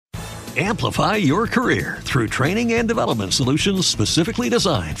Amplify your career through training and development solutions specifically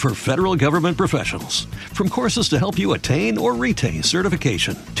designed for federal government professionals. From courses to help you attain or retain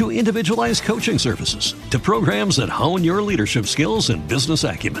certification, to individualized coaching services, to programs that hone your leadership skills and business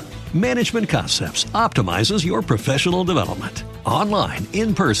acumen, Management Concepts optimizes your professional development. Online,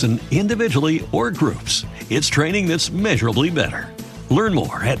 in person, individually, or groups, it's training that's measurably better. Learn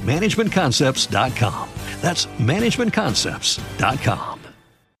more at managementconcepts.com. That's managementconcepts.com.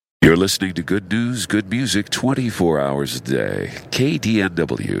 You're listening to Good News, Good Music 24 hours a day.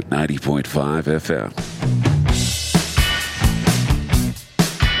 KDNW 90.5 FM.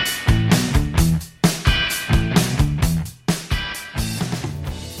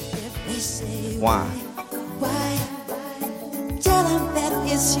 Why? Tell him that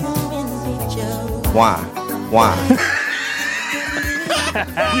it's human nature. Why?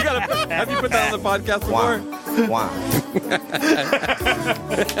 Have you put that on the podcast before? Why?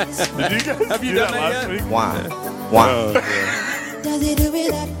 Did you guys Have you do done that that last yet? week? Why? Does he do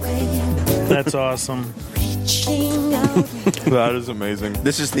it that way? That's awesome. Reaching out, That is amazing.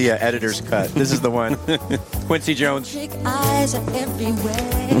 This is the editor's cut. This is the one. Quincy Jones. trick eyes are everywhere.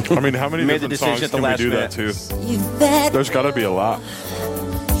 I mean, how many You made the different decision songs at the can we last do minute. that to? You bet. There's got to be a lot.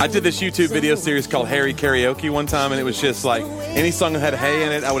 I did this YouTube video series called Harry Karaoke one time, and it was just like any song that had hay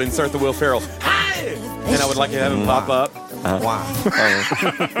in it, I would insert the Will Ferrell, "Hi!" and I would like to have him pop up. Why? Tell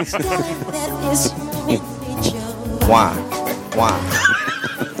him that it's human nature. Why?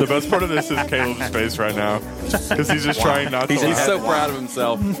 The best part of this is Caleb's face right now. Because he's just trying not to He's laugh. so proud of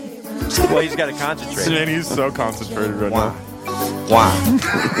himself. Well, he's got to concentrate. And he's so concentrated right Why? now. Why?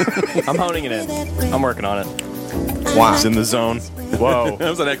 I'm honing it in. I'm working on it. Why? He's in the zone. Whoa. That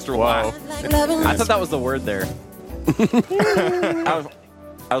was an extra Wow. wow. Like loving I thought that was the word there.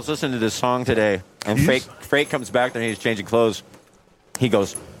 I was listening to this song today, and Freight comes back there and he's changing clothes. He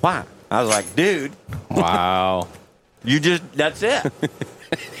goes, why? I was like, dude, Wow. that's it.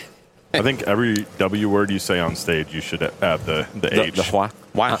 I think every W word you say on stage, you should add the H. The why?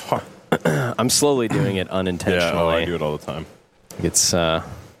 Wow. I'm slowly doing it Yeah, unintentionally. I do it all the time. It's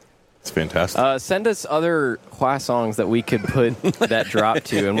It's fantastic. send us other Qwah songs that we could put that drop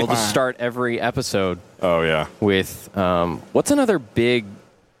to, and we'll just start every episode Oh, yeah. with what's another big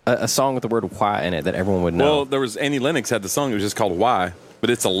a song with the word Qwah in it that everyone would know. Well, there was Annie Lennox had the song. It was just called Why, but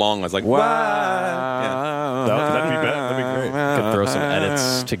it's a long one. It's like Why. Yeah. That'd be bad. That'd be great. Could throw some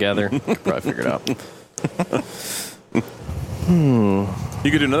edits together. Could probably figure it out. You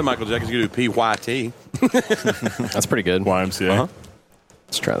could do another Michael Jackson. You could do PYT. That's pretty good. YMCA.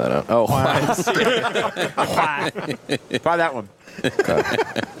 Let's try that out. Oh, Try that one.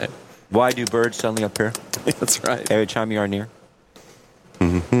 Why do birds suddenly appear That's right. every time you are near?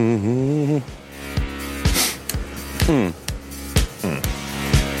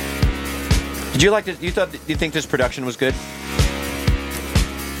 Did you like this? Do you think this production was good?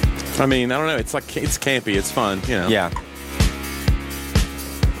 I mean, I don't know. It's like it's campy. It's fun. You know. Yeah.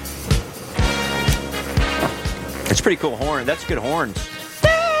 It's pretty cool horn. That's good horns.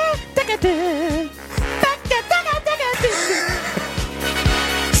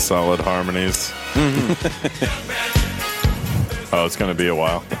 Solid harmonies. Oh, it's going to be a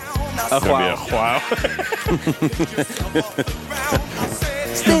while. It's going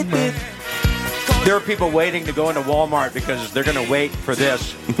to be a while. There are people waiting to go into Walmart because they're going to wait for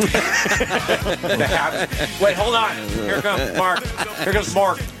this. to happen. Wait, hold on. Here comes Mark. Here comes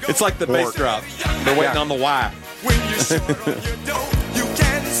Mark. It's like the bass drop. They're waiting on the why. When you shoot on your door, you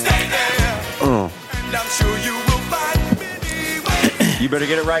can stay there. And I'm sure you will find many ways. You better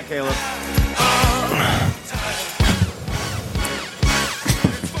get it right, Caleb.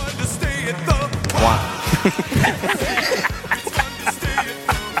 It's fun to stay at the Why?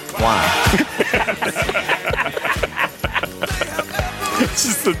 Why? It's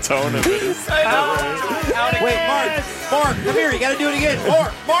just the tone of it. Wait, Mark, come here. You got to do it again.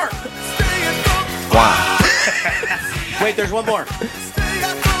 Mark. Why? Wait, there's one more.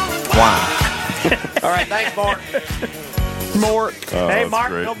 Why? All right, thanks, Mark. Oh, Hey, that's Mark,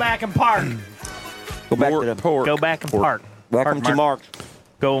 great. go back and park. Go back to the Go back and park. Welcome to Mark. Mark's,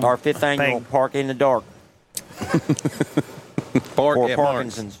 Go. our 5th annual Thing. Park in the Dark Park for at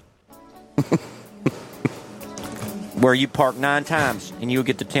Parkinson's. Where you park 9 times and you'll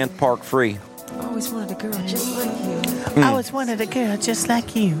get the 10th park free. I always wanted a girl just like you. I always wanted a girl just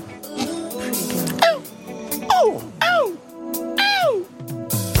like you.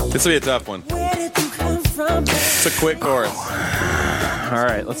 This will be a tough one. Where did you come from? It's a quick chorus. all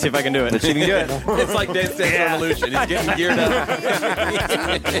right, let's see if I can do it. Let's see if you can do it. It's like Dance Dance Revolution. He's getting geared up. Gosh,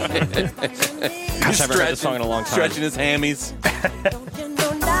 I haven't heard this song in a long time. Stretching his hammies. Don't you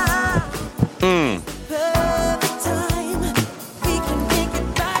know now?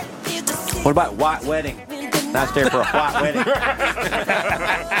 What about white wedding? Not there for a white wedding.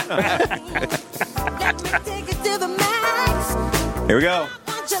 Here we go.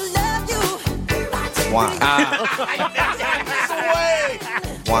 Why?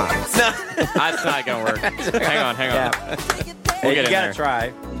 Why? That's not going to work. Hang on. Yeah. We'll Hey, get you in gotta there.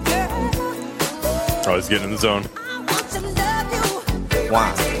 try. Oh, he's getting in the zone.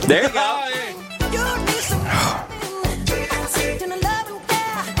 Why? There you go.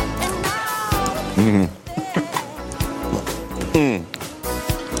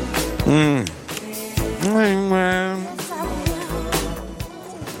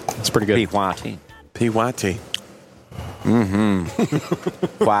 It's pretty good. P-Y-T. PYT.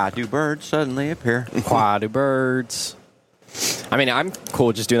 Why do birds suddenly appear? Quah do birds. I mean, I'm cool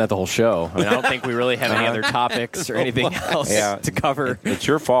with just doing that the whole show. I mean, I don't think we really have any other topics or anything else to cover. It's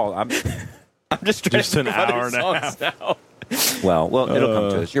your fault. I'm just trying Just to an think of other hour and a songs half. now. Well, it'll come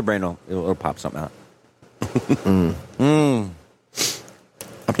to us. Your brain will pop something out. I'm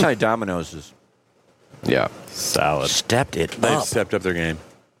telling you, Domino's has Yeah. Salad. stepped it They've up. stepped up their game.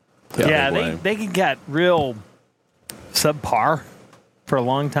 Yeah, big way. they got real subpar for a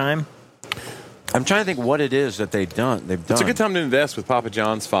long time. I'm trying to think what it is that they've done. It's a good time to invest with Papa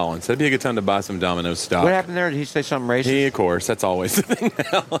John's falling. So that'd be a good time to buy some Domino's stock. What happened there? Did he say something racist? He, of course, that's always the thing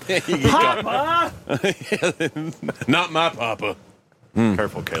now. Papa! Not my Papa.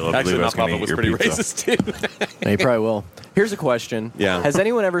 Careful, Caleb. Actually, my Levi's gonna Papa eat was your pretty pizza. racist, too. He probably will. Here's a question. Yeah. Has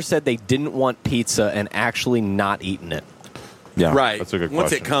anyone ever said they didn't want pizza and actually not eaten it? Yeah. Right. That's a good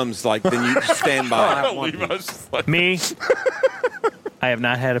Once question. it comes, like, then you stand by it. Levi's just like, Me, I have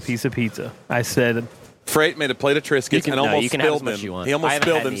not had a piece of pizza. I said, Freight made a plate of Triscuits You can- and no, almost you can have as spilled much them. as you want. He I almost haven't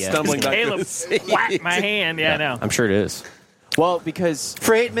spilled had them any yet. stumbling back to Caleb the seat. whacked my hand. Yeah, I know. I'm sure it is. Well, because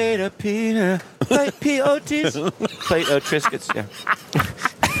Freight made a plate P-O-T's. Plate of Triscuits. Yeah.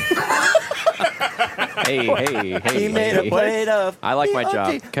 hey, He made a plate of I like my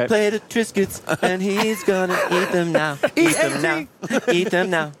job. P.O.T., Okay. plate of Triscuits, and he's gonna eat them now. Eat them now. Eat them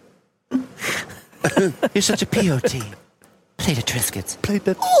now. You're such a P.O.T. Plate of Triscuits. Plate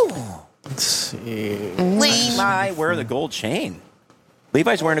of... Let's see. Levi wearing the gold chain.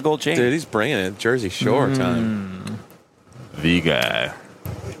 Levi's wearing a gold chain. Dude, he's bringing it. Jersey Shore time. the guy.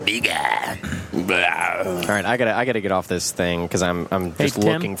 All right, I gotta get off this thing because I'm just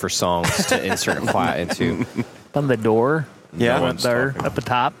Tim? looking for songs to insert a quiet into. On the door. Yeah. Up there, up the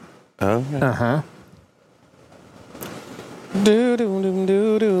top. Oh, Uh-huh.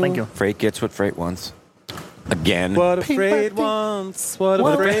 Thank you. Freight gets what Freight wants. Again. what a Freight wants. What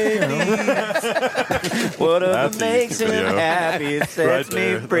a Freight needs. Whatever That's a makes YouTube him video. happy, it Right sets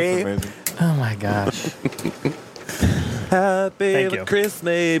there. me That's free. amazing. Oh, my gosh. Happy Thank with you.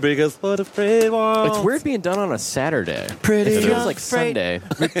 Christmas because what a Freight wants. It's weird being done on a Saturday. Pretty It feels young like Freight. Sunday.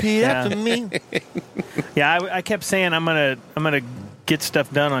 Repeat Yeah. after me. Yeah, I kept saying I'm gonna get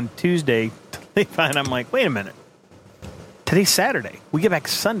stuff done on Tuesday. And I'm like, wait a minute. Today's Saturday. We get back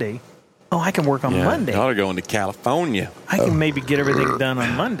Sunday. Oh, I can work on Monday. Y'all are going to California. I can maybe get everything done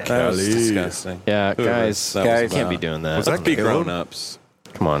on Monday. That was disgusting. Yeah, Whoever guys, that was guys about. can't be doing that. Let's be grown-ups.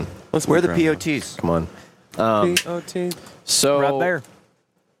 Come on, Let's Where are be the grown-ups. POTs? come on. P.O.T. So Right there.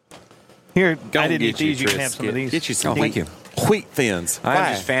 Here, Go I and didn't eat get you these. You can have some of these. Get you some Oh, thank you. wheat thins.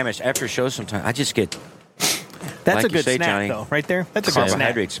 I'm just famished. After shows sometimes, I just get That's like a you good say, snack, Johnny, though. Right there. That's a good snack.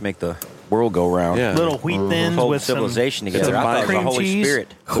 carbohydrates make the world go round. Yeah. Little wheat thins Hold with civilization some, together. I thought it was the cream Holy cheese.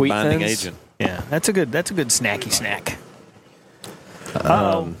 Spirit. The Wheat binding thins? agent. Yeah, that's a good snacky snack.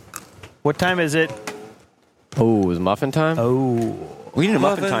 Uh-oh. What time is it? oh, is muffin time? Oh. We need a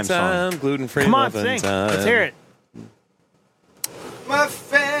Muffin Time song. Gluten-free Come on, muffin sing. time. Let's hear it.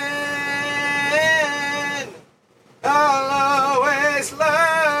 Muffin, I'll always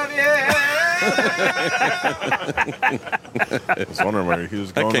love you. I was wondering where he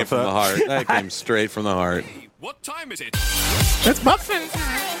was going That came with from that. the heart. That came straight from the heart. What time is it? It's muffin.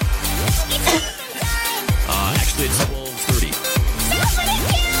 Actually, it's 12:30.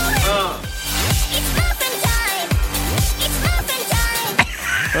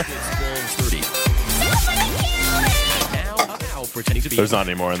 It's 12:30. Now, a cow pretending to be. There's not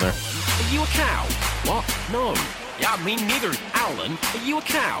any more in there. Are you a cow? What? No. Yeah, me neither, Alan. Are you a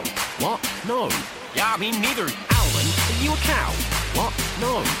cow? What? No. Yeah, me neither, Alan. Are you a cow? What?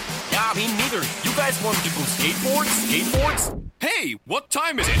 No. Yeah, me neither. You guys want to go skateboards? Skateboards? Hey, what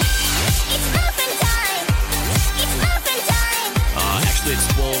time is it? Actually, it's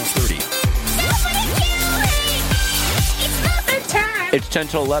 12:30. It's 10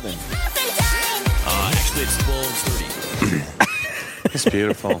 to 11. Actually, it's 12:30. It's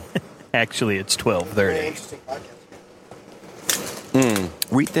beautiful. Actually, it's 12:30.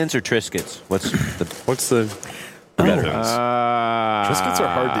 Wheat Thins or Triscuits? What's the better? Triscuits are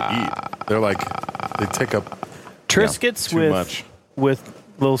hard to eat. They're like they take up Triscuits too much. with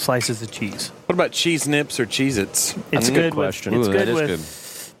little slices of cheese. What about cheese nips or Cheez-Its? It's a good good question. It's Ooh, good that is with.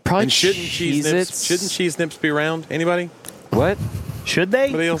 good. Probably And shouldn't cheese nips be around? Anybody? What? Should they?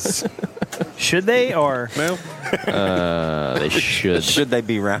 Anybody else? Should they or No. They should. Should they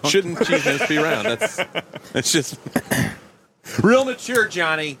be round? Shouldn't cheese nips be around? That's just real mature,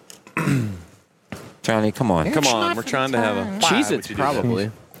 Johnny. Johnny, come on. Come on, we're trying to have a Cheez-Its,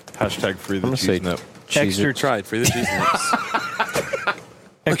 probably. Hashtag free the I'm gonna say cheese nip. extra tried for the cheese nips.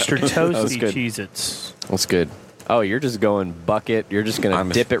 extra was toasty good. Cheez-Its? That's good. Oh, you're just going bucket. You're just going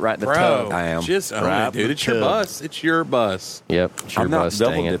to dip it right in the tub. I am. Just own Grab it, dude. the It's your tub. bus. It's your bus. Yep. It's your I'm not bus,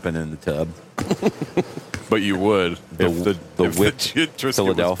 double dang it. dipping in the tub. But you would if the whipped Triscuit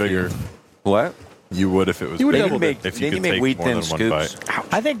Philadelphia. was bigger. What? You would if it was Then bigger. you make, if then you you could make take wheat more thin than one scoops.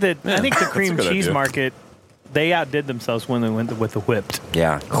 bite. I think the cream good cheese idea. market, they outdid themselves when they went with the whipped.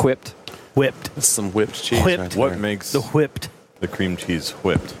 Yeah. Whipped. Whipped. Some whipped cheese. Whipped. Right What there. makes The whipped. the cream cheese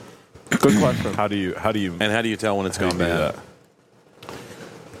whipped? Good question. How do you And how do you tell when it's how do gone you do bad? that?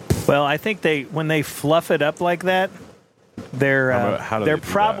 Well, I think when they fluff it up like that, they're how do they're they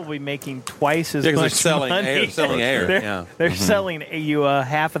do probably making twice as Yeah, 'cause they're much selling money. air- selling air, They're, yeah. they're selling you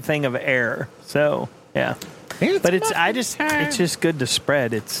half a thing of air. So yeah, but it's just good to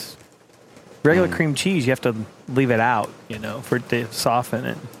spread. It's regular cream cheese. You have to leave it out, for it to soften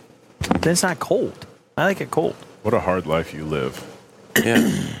it. Then it's not cold. I like it cold. What a hard life you live. Yeah.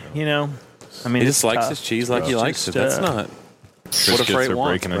 I mean, He it's just likes tough. his cheese like he It's likes it. just, That's not. Triscuits What a freight are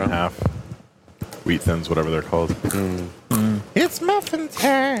wants, breaking bro. in half. Wheat Thins, whatever they're called. It's muffin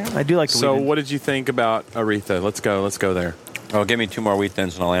time. I do like. So, what did you think about Aretha? Let's go there. Oh, give me 2 more Wheat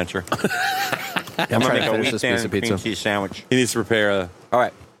Thins and I'll answer. I'm trying going to to make a finish Wheat this Thin piece of cream pizza. cheese sandwich. He needs to prepare. All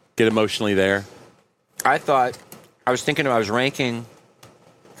right. Get emotionally there. I was ranking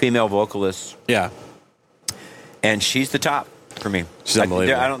female vocalists, Yeah. and she's the top for me. She's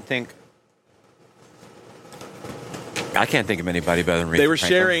unbelievable. I can't think of anybody better than Aretha They were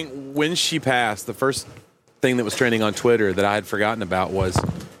Franklin. sharing when she passed. The first thing that was trending on Twitter that I had forgotten about was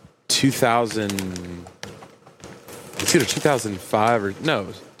 2000. It's either 2005 or no,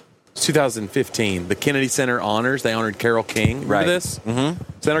 it's 2015. The Kennedy Center honors. They honored Carole King. Remember Right. this? Mm-hmm. So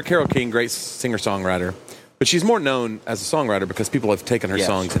they honored Carole King, great singer-songwriter, but she's more known as a songwriter because people have taken her Yes.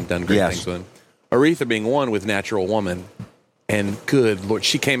 songs and done great Yes. things with them. Aretha being one with Natural Woman. And good Lord,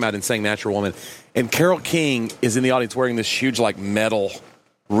 she came out and sang Natural Woman. And Carole King is in the audience wearing this huge, metal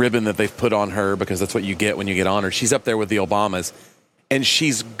ribbon that they've put on her because that's what you get when you get honored. She's up there with the Obamas. And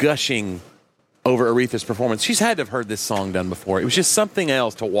she's gushing over Aretha's performance. She's had to have heard this song done before. It was just something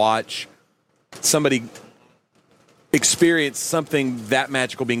else to watch somebody experience something that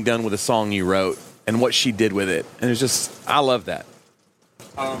magical being done with a song you wrote and what she did with it. And it's just, I love that.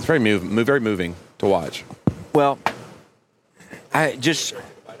 It's very moving to watch. Well,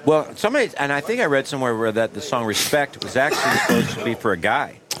 somebody, and I think I read somewhere where that the song "Respect" was actually supposed to be for a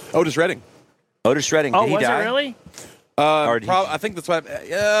guy. Otis Redding. Otis Redding. Oh, Did he was die? it really? I think that's what.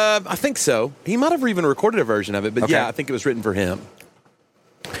 I think so. He might have even recorded a version of it, but Okay. yeah, I think it was written for him.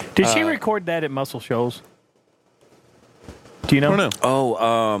 Did she record that at Muscle Shoals? Do you know? I don't know.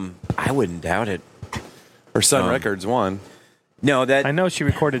 Oh, I wouldn't doubt it. Or Sun Records won. No, that. I know she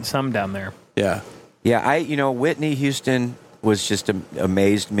recorded some down there. Yeah. Yeah, Whitney Houston was just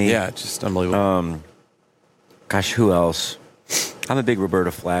amazed me. Yeah, just unbelievable. Gosh, who else? I'm a big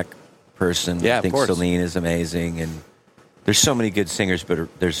Roberta Flack person. Yeah, I of think course. Celine is amazing, and there's so many good singers, but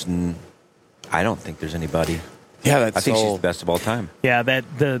I don't think there's anybody. Yeah, that's I think she's soul. the best of all time. Yeah, that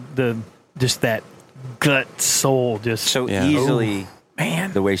the just that gut soul just So Yeah. easily,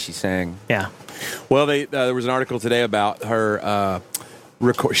 man. the way she sang. Yeah. Well, there was an article today about her.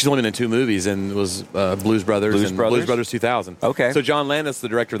 She's only been in 2 movies, and it was Blues Brothers Blues and Brothers? Blues Brothers 2000. Okay. So John Landis, the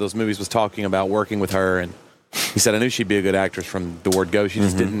director of those movies, was talking about working with her, and he said, "I knew she'd be a good actress from the word go. She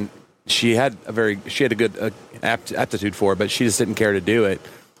just didn't. She had a good aptitude for it, but she just didn't care to do it."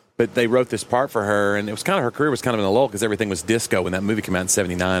 But they wrote this part for her, and it was kind of her career was kind of in a lull because everything was disco when that movie came out in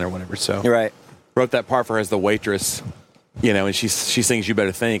 '79 or whatever. So You're right. wrote that part for her as the waitress, and she sings "You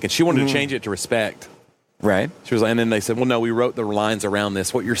Better Think," and she wanted to change it to "Respect." Right. She was, and then they said, "Well, no, we wrote the lines around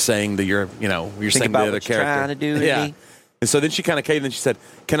this. What you're saying to you're saying about to the other what you're character." trying to do to yeah. me. And so then she kind of caved, and she said,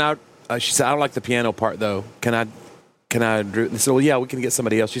 "Can I?" She said, "I don't like the piano part though. Can I do it?" And they said, "Well, yeah, we can get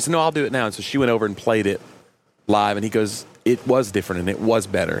somebody else." She said, "No, I'll do it now." And so she went over and played it live, and he goes, "It was different, and it was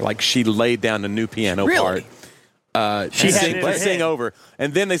better. Like she laid down a new piano part." She had to it sing hit. over.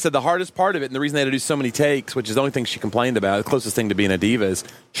 And then they said the hardest part of it, and the reason they had to do so many takes, which is the only thing she complained about, the closest thing to being a diva is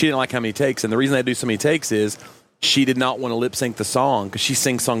she didn't like how many takes. And the reason they had to do so many takes is she did not want to lip sync the song because she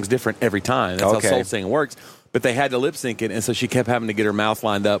sings songs different every time. That's how soul singing works. But they had to lip sync it, and so she kept having to get her mouth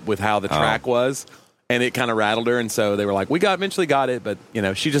lined up with how the track was. And it kind of rattled her, and so they were like, "We eventually got it," but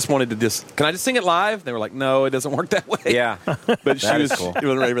she just wanted to can I just sing it live? They were like, "No, it doesn't work that way." Yeah, but she wasn't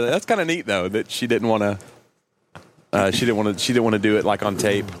ready for that. That's kind of neat though that she didn't want to. She didn't want to do it like on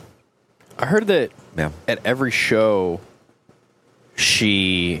tape. I heard that at every show,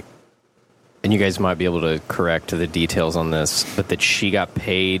 she, and you guys might be able to correct the details on this, but that she got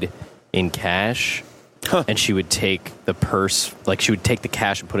paid in cash, and she would take the purse, like she would take the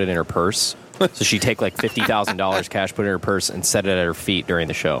cash and put it in her purse. So she'd take like $50,000 cash, put it in her purse, and set it at her feet during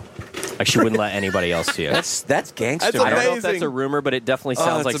the show. Like she wouldn't let anybody else see it. That's gangster. That's I don't know if that's a rumor, but it definitely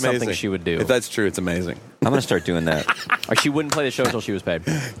sounds like something she would do. If that's true, it's amazing. I'm going to start doing that. Like she wouldn't play the show until she was paid.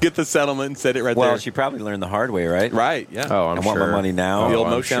 Get the settlement and set it right there. Well, she probably learned the hard way, right? Right, yeah. Oh, I want my money now. The old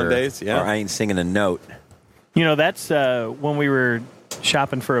I'm Motown days, yeah. Or I ain't singing a note. That's when we were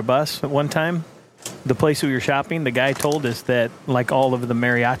shopping for a bus at one time. The place we were shopping, the guy told us that like all of the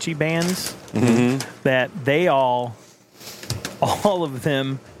mariachi bands, that they all of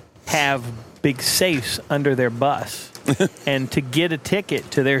them have big safes under their bus. And to get a ticket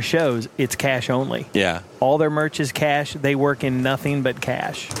to their shows, it's cash only. Yeah. All their merch is cash. They work in nothing but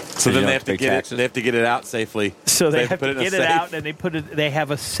cash. So then they have to get it. They have to get it out safely. So they have put to it in a get it safe. out, and they have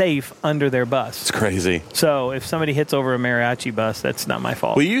a safe under their bus. It's crazy. So if somebody hits over a mariachi bus, that's not my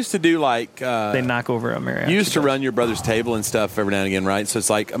fault. We used to do like they knock over a mariachi. You used to bus. run your brother's table and stuff every now and again, right? So it's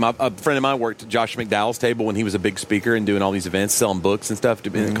like a friend of mine worked at Josh McDowell's table when he was a big speaker and doing all these events, selling books and stuff,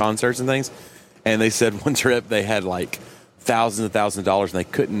 in concerts and things. And they said one trip they had like thousands of dollars,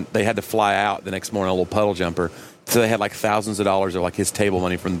 and they had to fly out the next morning on a little puddle jumper. So they had like thousands of dollars of like his table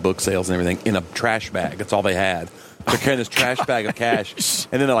money from the book sales and everything in a trash bag. That's all they had. They're carrying this trash bag of cash,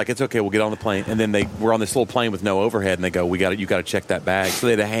 and then they're like, "It's okay, we'll get on the plane." And then they were on this little plane with no overhead, and they go, you got to check that bag." So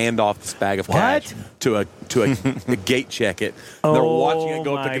they had to hand off this bag of cash to a gate check it. And they're watching it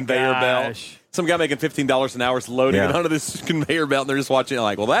go up the conveyor belt. Some guy making $15 an hour is loading it onto this conveyor belt, and they're just watching it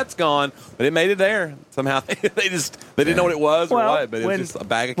like, well, that's gone, but it made it there somehow. They didn't know what it was or what, but it was just a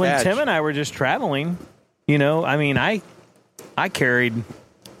bag of cash. When Tim and I were just traveling, I carried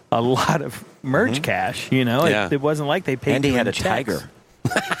a lot of merch cash. It wasn't like they paid. And he you had in a checks. tiger.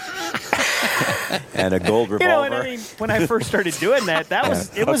 And a gold revolver. When I first started doing that,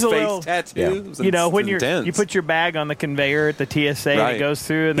 it was a face little tattoo. when you put your bag on the conveyor at the TSA and it goes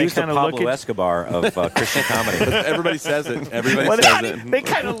through, and he they was the kind of look Pablo at Escobar of Christian comedy. Everybody says it. Everybody says it. They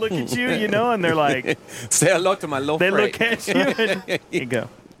kind of look at you, and they're like, say hello to my little they friend. look at you and you go,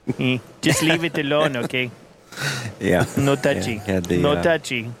 just leave it alone, okay? Yeah. No touchy. Yeah, had the, no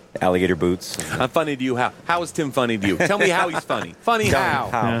touchy. Alligator boots. I'm funny to you. How is Tim funny to you? Tell me how he's funny. Funny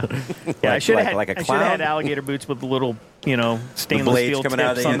how? Yeah, I should have like a had clown? alligator boots with the little, stainless blades steel coming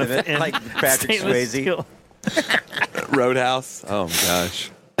out of tips the on end of it, like Patrick stainless Swayze. steel. Roadhouse. Oh my gosh.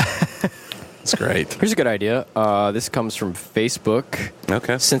 That's great. Here's a good idea. This comes from Facebook.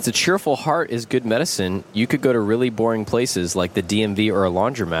 Okay. Since a cheerful heart is good medicine, you could go to really boring places like the DMV or a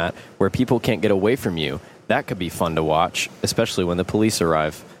laundromat where people can't get away from you. That could be fun to watch, especially when the police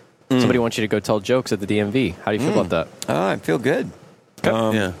arrive. Somebody wants you to go tell jokes at the DMV. How do you feel about that? Oh, I feel good.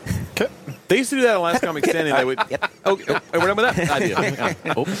 Yeah. They used to do that on Last Comic Standing. They would. We're done with that idea.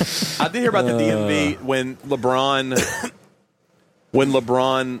 I did hear about the DMV when LeBron.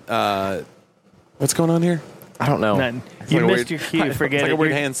 What's going on here? I don't know. Nothing. You missed your cue. Forget it's like it. a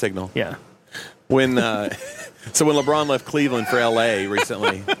weird You're- hand signal. Yeah. When LeBron left Cleveland for LA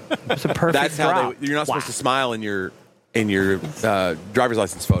recently, It's a perfect that's how drop. you're not supposed to smile in your driver's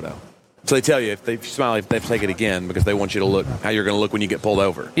license photo. So they tell you if you smile, they have to take it again because they want you to look how you're going to look when you get pulled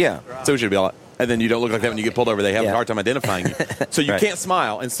over. Yeah. So it should be a lot. And then you don't look like that when you get pulled over. They have a hard time identifying you. So you can't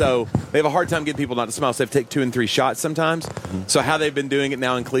smile. And so they have a hard time getting people not to smile. So they have to take 2 and 3 shots sometimes. So how they've been doing it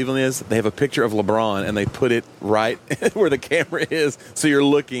now in Cleveland is they have a picture of LeBron and they put it right where the camera is. So you're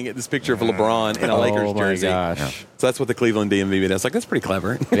looking at this picture of LeBron in a Lakers jersey. Oh, my gosh. Yeah. So that's what the Cleveland DMV did. I was like, that's pretty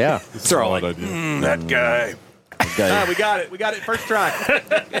clever. Yeah. So they're all like, that guy. We got it. We got it first try.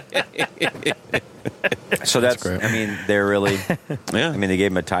 So that's great. I mean, they're really. Yeah. I mean, they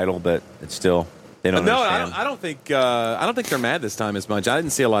gave him a title, but it's still they don't No, understand. I don't think they're mad this time as much. I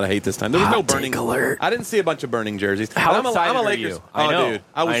didn't see a lot of hate this time. There was no burning alert. I didn't see a bunch of burning jerseys. How I'm excited a are Lakers. you? I know. Dude,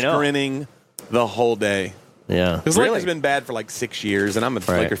 I was I know. grinning the whole day. Yeah. Because Lakers have been bad for like 6 years, and I'm a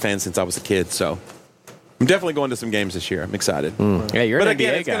Laker fan since I was a kid. So I'm definitely going to some games this year. I'm excited. Yeah, you're But an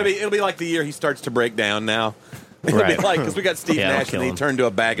again, NBA guy. it'll be like the year he starts to break down now. It'll be Right. like, because we got Steve Yeah, it'll Nash kill and he him. turned to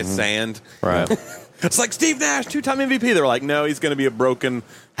a bag of sand. Right. It's like Steve Nash, 2-time MVP. They were like, no, he's going to be a broken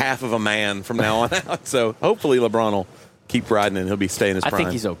half of a man from now on out. So hopefully LeBron will keep riding and he'll be staying his I prime.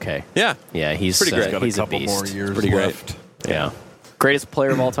 think he's okay. Yeah. Yeah, he's Pretty great. Got He's a couple beast. more years Pretty great. left. Yeah. Greatest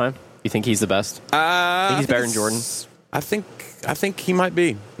player of all time? You think he's the best? I think he's better than it's- Jordan? I think he might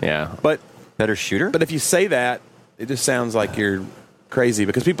be. Yeah. But Better shooter? if you say that, it just sounds like you're crazy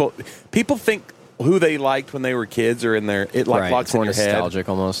because people think who they liked when they were kids or in their it like right. locks It's more in your head. nostalgic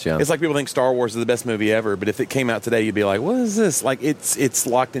almost, yeah. It's like people think Star Wars is the best movie ever, but if it came out today, you'd be like, "What is this?" Like it's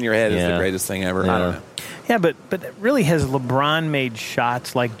locked in your head as Yeah. the greatest thing ever. Yeah. I don't know. Yeah, but really, has LeBron made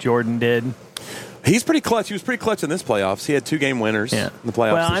shots like Jordan did? He's pretty clutch. He was pretty clutch in this playoffs. He had 2 game winners in the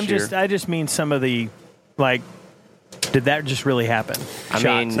playoffs Well, this year. I just mean some of the like. Did that just really happen? I Shots.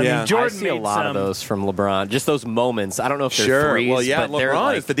 mean, Yeah. I Jordan see a made lot some- of those from LeBron. Just those moments. I don't know if they're Sure. threes, Well, yeah, but they're LeBron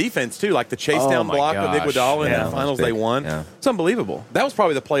like, is the defense too. Like the chase Oh down my block with gosh. Iguodala in Yeah. the finals Big. they won. Yeah. It's unbelievable. That was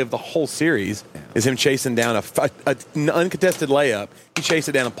probably the play of the whole series. Is him chasing down an uncontested layup. He chased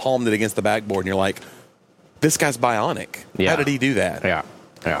it down and palmed it against the backboard, and you're like, this guy's bionic. Yeah. How did he do that? yeah.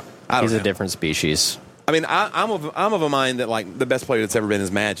 I don't He's know. a different species. I mean, I'm of a mind that like the best player that's ever been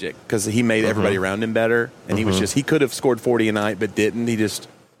is Magic because he made everybody around him better, and he was just he could have scored 40 a night but didn't. He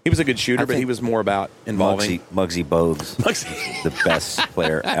was a good shooter, I but he think was more about involving. Muggsy Bogues, the best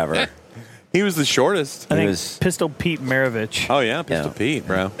player ever. He was the shortest. I think was- Pistol Pete Maravich, Oh yeah, Pistol Yeah. Pete,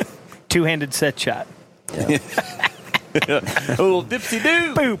 bro. two-handed set shot. A little dipsy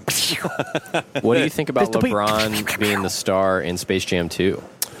doo. Boop. What do you think about Pistol Pete. LeBron being the star in Space Jam 2?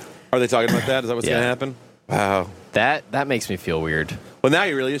 Are they talking about that? Is that what's Yeah. going to happen? Wow. That makes me feel weird. Well, now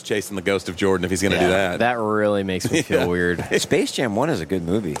he really is chasing the ghost of Jordan if he's going to do that. That really makes me feel weird. Space Jam 1 is a good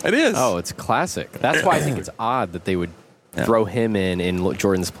movie. It is. Oh, it's classic. That's why I think it's odd that they would throw him in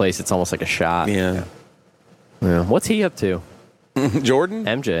Jordan's place. It's almost like a shot. yeah. Yeah. What's he up to? Jordan?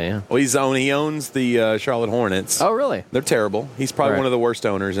 MJ, yeah. Well, he owns the Charlotte Hornets. Oh, really? They're terrible. He's probably Right. one of the worst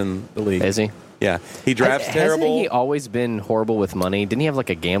owners in the league. Is he? Yeah. He drafts terrible. Hasn't he always been horrible with money? Didn't he have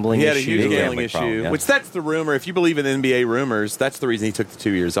like a gambling He had a issue? huge gambling gambling issue, problem, yeah. which that's the rumor. If you believe in NBA rumors, that's the reason he took the 2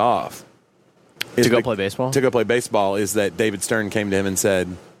 years off. To go play baseball? To go play baseball is that David Stern came to him and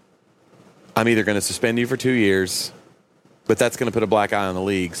said, I'm either going to suspend you for 2 years, but that's going to put a black eye on the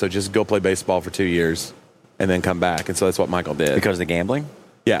league, so just go play baseball for 2 years and then come back. And so that's what Michael did. Because of the gambling?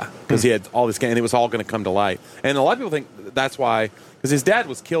 Yeah, because he had all this, and it was all going to come to light. And a lot of people think that's why, because his dad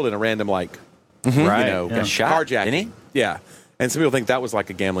was killed in a random, like, Right. you know, Yeah. Shot, carjacking. didn't he? Yeah. And some people think that was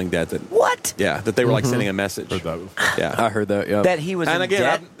like a gambling debt. That, What? yeah, that they were like sending a message. Heard that before. Yeah. I heard that, yeah. That he was And in again,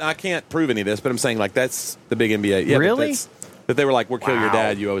 debt? I can't prove any of this, but I'm saying like that's the big NBA. Yeah, but Really? that's- That they were like, we'll kill your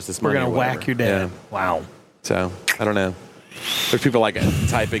dad. You owe us this We're money. gonna or whatever. whack your dad. Yeah. Wow. So I don't know. There's people like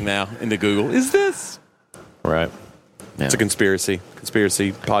typing now into Google. Is this? Right. It's a conspiracy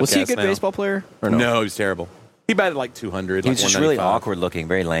podcast. Was he a good now. baseball player? Or No, he was terrible. He batted like 200. He like was just really 195. awkward looking,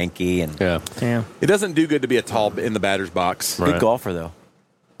 very lanky, and Yeah. Yeah. It doesn't do good to be a tall in the batter's box. Right. good golfer, though.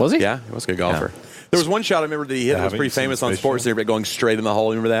 Was he? Yeah, he was a good golfer. There was one shot I remember that he hit that was Haven't pretty you seen famous on Space Sports Jam? Center, going straight in the hole.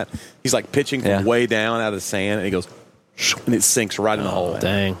 Remember that? He's like pitching from Yeah. way down out of the sand, and he goes, and it sinks right in the hole.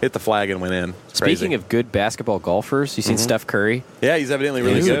 dang. Hit the flag and went in. It's Speaking crazy. of good basketball golfers, you seen Steph Curry? Yeah, he's evidently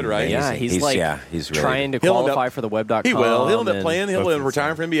really good, right? Yeah, he's He's- like yeah, he's really trying to He'll end qualify up- for the web.com. He will. He'll end up and playing. He'll end up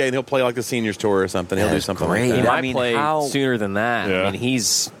retiring from NBA, and he'll play like the seniors tour or something. He'll do That's something great. like He that. I might mean, play how- sooner than that. Yeah. I mean,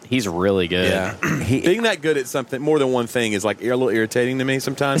 he's really good. Yeah. He- Being that good at something, more than one thing, is like a little irritating to me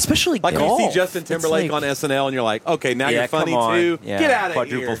sometimes. Especially like when you golf. see Justin Timberlake It's like- on SNL, and you're like, okay, now yeah, you're funny come on. too. Yeah. Get out of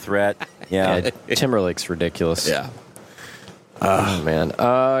Quadruple here. threat. Yeah. Yeah, Timberlake's ridiculous. Yeah. Oh, man.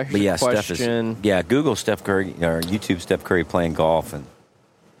 But yeah, question. Steph is, Google Steph Curry or YouTube Steph Curry playing golf, and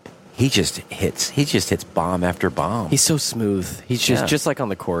he just hits bomb after bomb. He's so smooth. He's just like on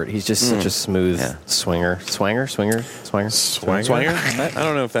the court. He's just such a smooth swinger. Swanger? Swinger? Swanger? I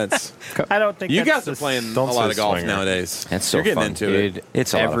don't know if that's. I don't think You that's guys are playing a Don't lot say of golf swinger. nowadays. That's so You're getting fun. into Dude, it.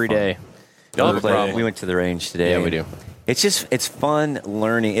 It's a lot of every fun. day. Y'all have a Play- problem. we went to the range today. Yeah, we do. It's fun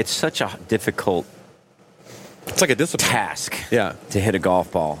learning. It's such a difficult It's like a discipline. task Yeah. to hit a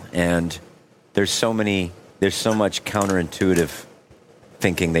golf ball, and there's so much counterintuitive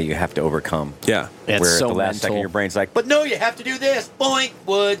thinking that you have to overcome. Yeah. It's where so at the last second mental. your brain's like, but no, you have to do this. Boink,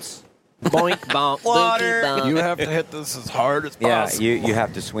 Woods. Boink, bonk, Water. dookie, bonk. You have to hit this as hard as Yeah, possible. you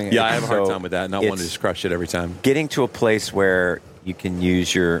have to swing it. Yeah, I have a hard So time with that. Not wanting to it's just crush it every time. getting to a place where you can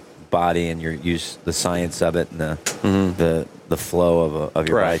use your body and use the science of it and the flow of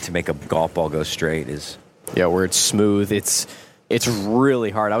your Right. body to make a golf ball go straight is. Yeah, where it's smooth. It's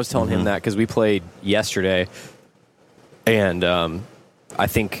really hard. I was telling him that because we played yesterday, and I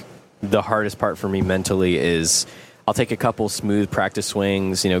think the hardest part for me mentally is I'll take a couple smooth practice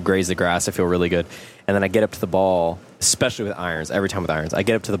swings, graze the grass. I feel really good. And then I get up to the ball, especially with irons, every time with irons. I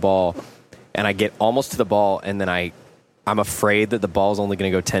get up to the ball, and I get almost to the ball, and then I'm afraid that the ball's only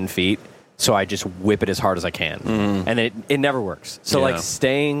going to go 10 feet. So I just whip it as hard as I can. And it never works. So,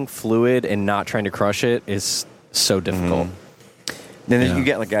 staying fluid and not trying to crush it is so difficult. Then you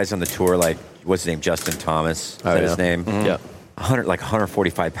get guys on the tour, what's his name? Justin Thomas. Is that his name? Yeah.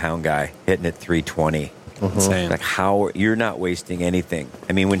 145-pound guy hitting at 320. Insane. How you're not wasting anything.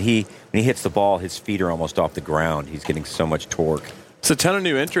 I mean, when he hits the ball, his feet are almost off the ground. He's getting so much torque. It's a ton of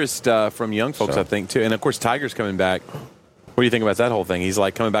new interest from young folks, I think, too. And, of course, Tiger's coming back. What do you think about that whole thing? He's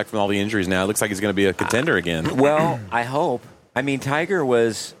coming back from all the injuries now. It looks like he's going to be a contender again. Well, I hope. I mean, Tiger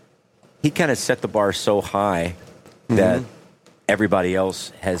he kind of set the bar so high that everybody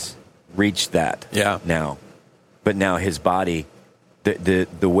else has reached that now. But now his body, the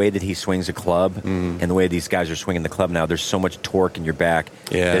way that he swings a club and the way these guys are swinging the club now, there's so much torque in your back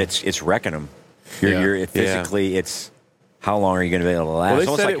that it's wrecking them. You're physically, it's... How long are you going to be able to last? It's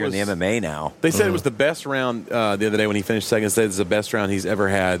almost like you're in the MMA now. They said it was the best round the other day when he finished second. They said it's the best round he's ever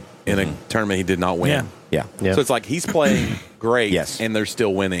had in a tournament he did not win. Yeah. So it's like he's playing great, and they're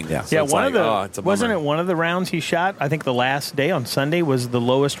still winning. Yeah. So it's wasn't it one of the rounds he shot? I think the last day on Sunday was the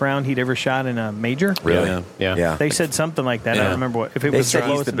lowest round he'd ever shot in a major. Really? Yeah. They said something like that. I don't remember if it they was said the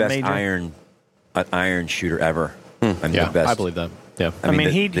lowest he's the in a best major. iron shooter ever. The best. I believe that. Yeah. I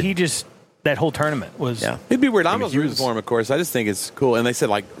mean, he just. That whole tournament was... Yeah. It'd be weird. I was rooting for him, of course. I just think it's cool. And they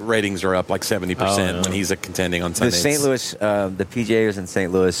said, ratings are up 70% when he's contending on Sundays. The St. Louis, the PGA was in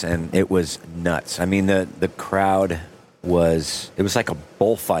St. Louis, and it was nuts. I mean, the crowd was... It was like a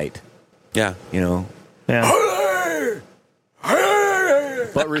bullfight. Yeah. Yeah.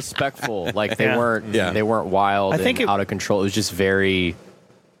 But respectful. They weren't wild and out of control. It was just very...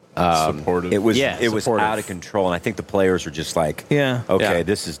 supportive. It was supportive. out of control, and I think the players were just like,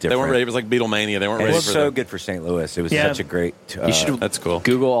 this is different. They weren't ready. It was like Beatlemania. They weren't and ready it was for so good for St. Louis. It was such a great... that's cool.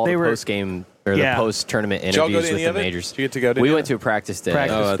 Google all the post-game or the post-tournament interviews with the majors. Did you get to go to We went to a practice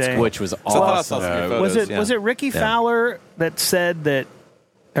day, which was awesome. Was it Ricky Fowler that said that,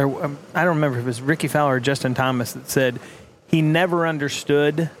 or I don't remember if it was Ricky Fowler or Justin Thomas that said he never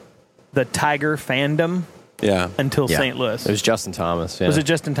understood the Tiger fandom until St. Louis. It was Justin Thomas. Yeah. Was it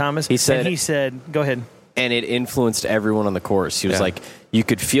Justin Thomas? He said, go ahead. And it influenced everyone on the course. He was like, you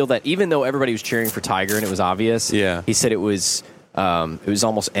could feel that even though everybody was cheering for Tiger and it was obvious, he said it was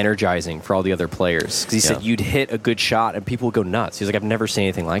almost energizing for all the other players. Because he said you'd hit a good shot and people would go nuts. He was like, I've never seen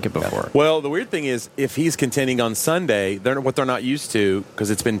anything like it before. Well, the weird thing is, if he's contending on Sunday, what they're not used to, because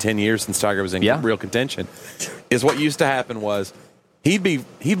it's been 10 years since Tiger was in real contention, is what used to happen was, he'd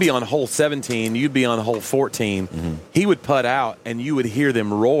be on hole 17, you'd be on hole 14. He would putt out, and you would hear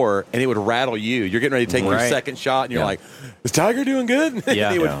them roar, and it would rattle you. You're getting ready to take your second shot, and you're like, is Tiger doing good? And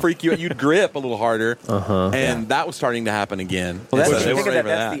it would freak you out. You'd grip a little harder, and that was starting to happen again. Well, that's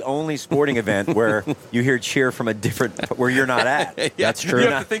the only sporting event where you hear cheer from a different, where you're not at. That's true. You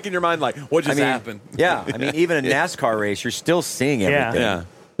have to think in your mind, like, what just happened? Yeah, I mean, even a NASCAR race, you're still seeing everything. Yeah.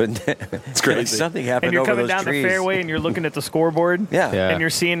 But it's crazy. Something happened and you're over coming those down trees. the fairway and you're looking at the scoreboard. And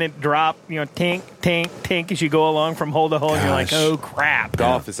you're seeing it drop, tink, tink, tink as you go along from hole to hole. And you're like, oh crap.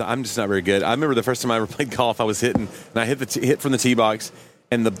 Golf is. I'm just not very good. I remember the first time I ever played golf, I was hitting, and I hit from the tee box,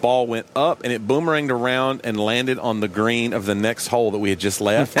 and the ball went up and it boomeranged around and landed on the green of the next hole that we had just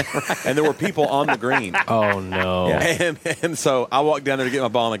left. And there were people on the green. Oh no! And so I walked down there to get my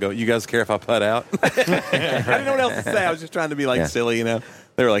ball, and I go, "You guys care if I putt out?" I didn't know what else to say. I was just trying to be silly,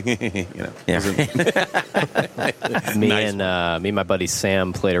 They were like, me and my buddy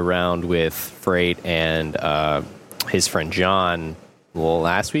Sam played around with Freight and his friend John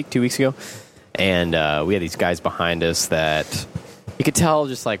last week, 2 weeks ago, and we had these guys behind us that you could tell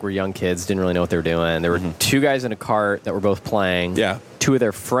just like we're young kids, didn't really know what they were doing. There were two guys in a cart that were both playing. Two of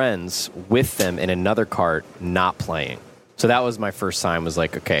their friends with them in another cart not playing. So that was my first sign. Was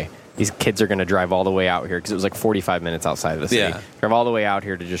like, okay, these kids are going to drive all the way out here because it was like 45 minutes outside of the city. Drive all the way out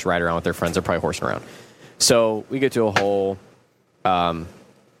here to just ride around with their friends. They're probably horsing around. So we get to a hole.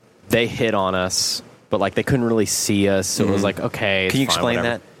 They hit on us, but they couldn't really see us. So it was like, okay. Can you explain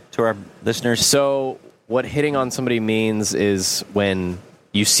that to our listeners? So what hitting on somebody means is when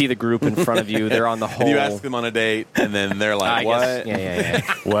you see the group in front of you, they're on the hole. You ask them on a date, and then they're like, what?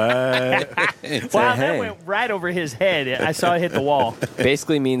 What? Wow, that went right over his head. I saw it hit the wall.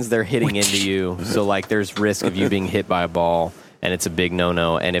 Basically means they're hitting into you. So, there's risk of you being hit by a ball, and it's a big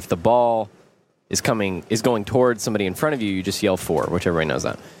no-no. And if the ball is going towards somebody in front of you, you just yell 4, which everybody knows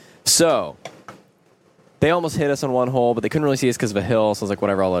that. So, They almost hit us on one hole, but they couldn't really see us because of a hill. So I was like,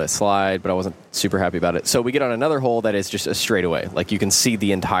 whatever, I'll let it slide. But I wasn't super happy about it. So we get on another hole that is just a straightaway. Like you can see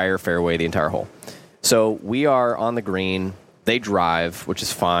the entire fairway, the entire hole. So we are on the green. They drive, which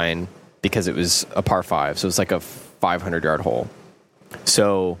is fine because it was a par 5. So it's like a 500-yard hole.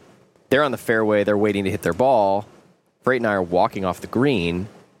 So they're on the fairway. They're waiting to hit their ball. Freight and I are walking off the green,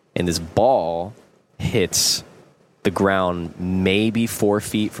 and this ball hits the ground maybe 4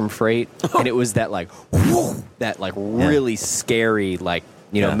 feet from Freight, and it was that like whoo, that like really scary like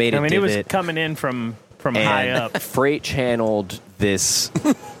made a divot. it was coming in from high up. Freight channeled this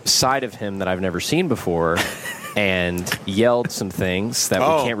side of him that I've never seen before, and yelled some things that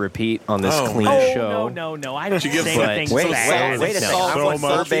we can't repeat on this clean show. No, I didn't say anything. Wait a second. So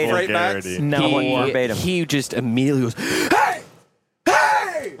much vulgarity. He just immediately goes, "Hey!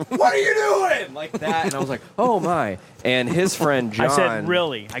 What are you doing?" Like that, and I was like, "Oh my!" And his friend John, I said,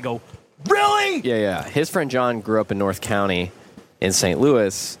 "Really?" I go, "Really?" Yeah. His friend John grew up in North County, in St.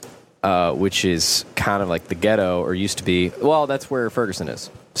 Louis, which is kind of like the ghetto, or used to be. Well, that's where Ferguson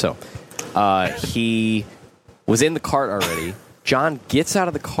is. So he was in the cart already. John gets out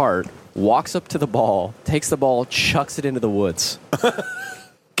of the cart, walks up to the ball, takes the ball, chucks it into the woods,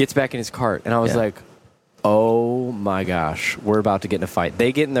 gets back in his cart, and I was like, oh my gosh, we're about to get in a fight.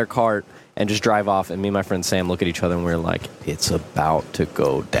 They get in their cart and just drive off, and me and my friend Sam look at each other and we're like, it's about to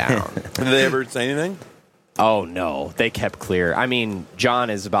go down. Did they ever say anything? Oh no, they kept clear. I mean, John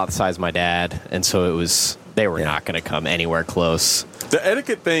is about the size of my dad, and so they were not going to come anywhere close. The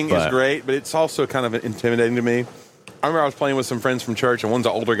etiquette thing is great, but it's also kind of intimidating to me. I remember I was playing with some friends from church, and one's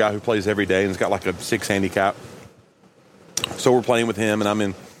an older guy who plays every day and he's got like a 6 handicap. So we're playing with him,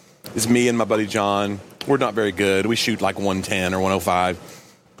 and it's me and my buddy John. We're not very good. We shoot like 110 or 105.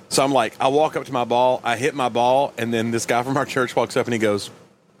 So I'm like, I walk up to my ball, I hit my ball, and then this guy from our church walks up and he goes,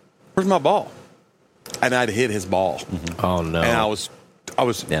 "Where's my ball?" And I'd hit his ball. Mm-hmm. Oh no! And I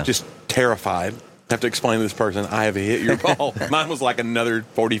was just terrified. I have to explain to this person, I have hit your ball. Mine was like another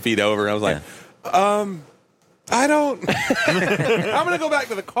 40 feet over. I was like, I don't. I'm going to go back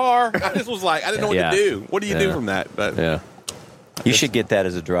to the car. I just was like, I didn't know what to do. What do you do from that? But you should get that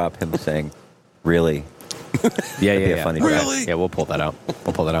as a drop. Him saying, "Really." Yeah. Funny really? Yeah, we'll pull that out.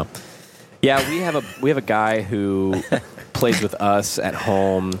 Yeah, we have a guy who plays with us at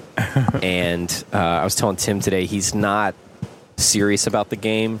home, and I was telling Tim today he's not serious about the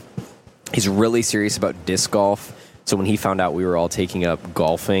game. He's really serious about disc golf. So when he found out we were all taking up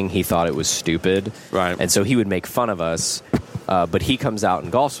golfing, he thought it was stupid. Right. And so he would make fun of us. But he comes out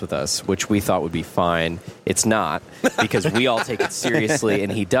and golfs with us, which we thought would be fine. It's not, because we all take it seriously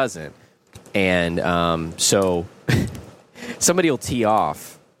and he doesn't. And so somebody will tee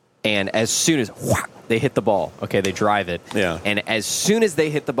off, and as soon as they hit the ball, okay, they drive it. Yeah. And as soon as they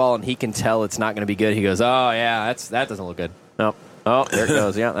hit the ball and he can tell it's not going to be good, he goes, "Oh, yeah, that doesn't look good. Nope. Oh, there it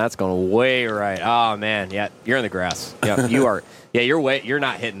goes. Yeah, that's going way right. Oh, man. Yeah, you're in the grass. Yeah, you are. Yeah, you're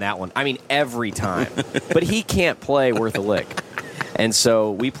not hitting that one." I mean, every time. But he can't play worth a lick. And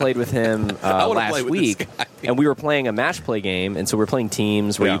so we played with him last week, and we were playing a match play game, and so we're playing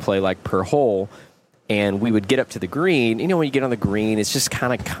teams where you play like per hole, and we would get up to the green. You know, when you get on the green, it's just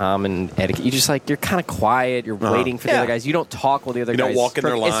kind of common etiquette. You just you're kind of quiet. You're waiting for the other guys. You don't talk while the other guys. You don't walk in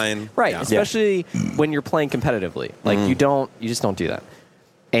their line. Right, especially when you're playing competitively. Like, you just don't do that.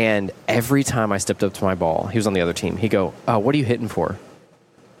 And every time I stepped up to my ball, he was on the other team. He'd go, "What are you hitting for?"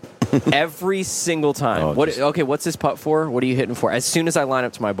 Every single time. What's this putt for? What are you hitting for? As soon as I line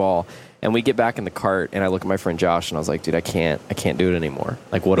up to my ball, and we get back in the cart, and I look at my friend Josh, and I was like, "Dude, I can't do it anymore.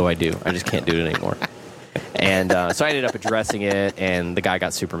 Like, what do I do? I just can't do it anymore." And so I ended up addressing it, and the guy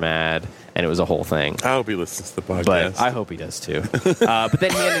got super mad, and it was a whole thing. I hope he listens to the podcast. But I hope he does too. But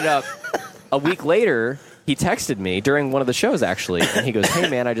then he ended up, a week later, he texted me during one of the shows, actually, and he goes, "Hey,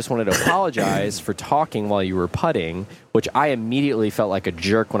 man, I just wanted to apologize for talking while you were putting," which I immediately felt like a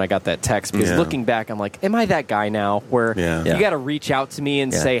jerk when I got that text, because looking back, I'm like, am I that guy now where you got to reach out to me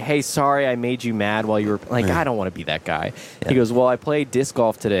and say, "Hey, sorry, I made you mad while you were," like, I don't want to be that guy. He goes, "Well, I played disc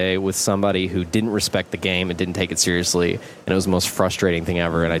golf today with somebody who didn't respect the game and didn't take it seriously, and it was the most frustrating thing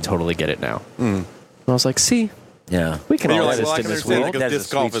ever, and I totally get it now." And I was like, see, we can all exist in this world. Because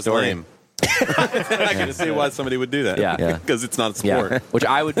disc golf is lame. I can see why somebody would do that. Yeah. Because it's not a sport. Yeah. Which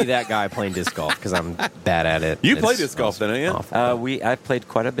I would be that guy playing disc golf because I'm bad at it. You play disc golf, then, don't you? I played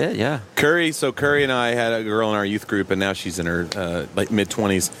quite a bit, yeah. Curry and I had a girl in our youth group, and now she's in her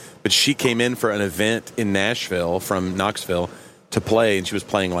mid-20s. But she came in for an event in Nashville from Knoxville to play, and she was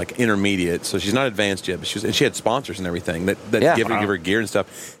playing like intermediate. So she's not advanced yet, but she had sponsors and everything that give her gear and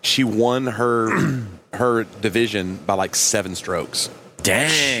stuff. She won her division by like 7 strokes.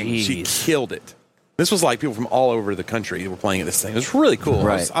 Dang. She killed it. This was like people from all over the country were playing at this thing. It was really cool.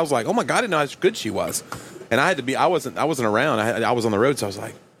 Right. I was like, oh my God, I didn't know how good she was. And I had to be, I wasn't around. I was on the road. So I was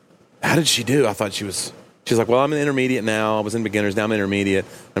like, how did she do? I thought she's like, well, I'm in intermediate now. I was in beginners. Now I'm in intermediate.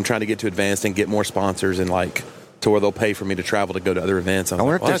 I'm trying to get to advanced and get more sponsors and like to where they'll pay for me to travel to go to other events. I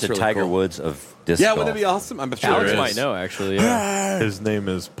wonder like, if there's a really Tiger cool. Woods of disc Yeah, golf. wouldn't it be awesome? I'm sure Alex there might is. know, actually. Yeah. His name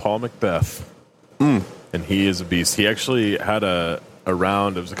is Paul Macbeth, and he is a beast. He actually had a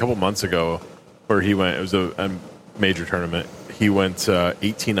round. It was a couple months ago where he went. It was a major tournament. He went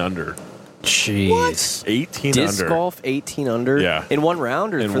 18 under. Jeez. 18 Disc under. golf, 18 under? Yeah. In one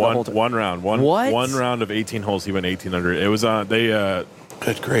round or In for the whole time? one round. What? One round of 18 holes, he went 18 under. It was on. Good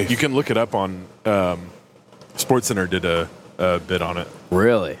grief. You can look it up on. SportsCenter did a bid on it.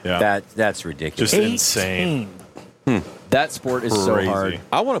 Really? Yeah. That's ridiculous. Just insane. That sport is so Crazy. hard.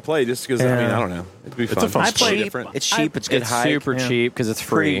 I want to play just because, I mean, I don't know. It'd be fun. a fun It's sport. different. It's cheap. It's good It's hike. super cheap because it's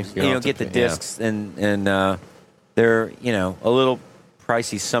free. Pretty, don't have to get the pay. Yeah. discs and they're a little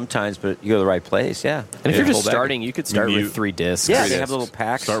pricey sometimes, but you go to the right place. Yeah. And if you're just Pull back. starting, you could start You- with 3 discs. Yeah, Three they have discs. little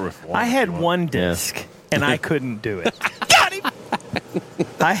packs. Start with one. I if had you want. one disc, and I couldn't do it. Got him!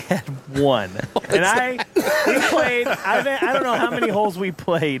 I had one. And we played, I don't know how many holes we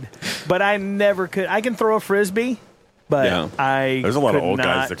played, but I never could. I can throw a Frisbee, but Yeah. There's a lot of could old guys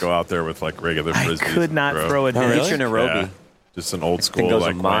not- that go out there with like regular I frisbees. could not throw a disc. Get your Nairobi. Yeah. Just an old Thing school goes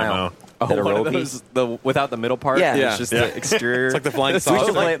like a mile. Whammo. Oh, That one of Aerobi? those, without the middle part? Yeah. It's just Yeah. the exterior. It's like the flying We saucer. used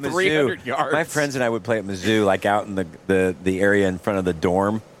to play like at 300 Mizzou. yards. My friends and I would play at Mizzou, like out in the area in front of the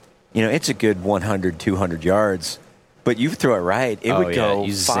dorm. It's a good 100, 200 yards. But you throw it right, it would go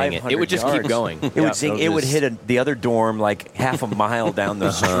you zing 500 it. It would just keep yards. going. It Yeah, would zing. it'll It would just- hit the other dorm like half a mile down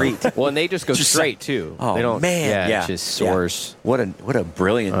the street. Well, and they just go straight, too. Oh, they don't, man. Yeah, it just soars. What a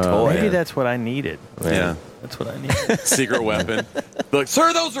brilliant toy. Maybe that's what I needed. Yeah. That's what I needed. Secret weapon. Look,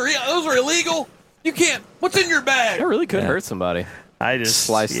 sir, those are illegal. You can't. What's in your bag? That really could hurt somebody. I just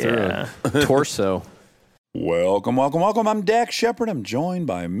Slice through a torso. Welcome. I'm Dak Shepard. I'm joined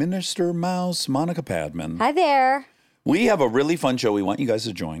by Minister Mouse Monica Padman. Hi there. We have a really fun show we want you guys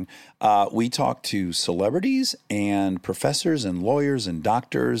to join. We talk to celebrities and professors and lawyers and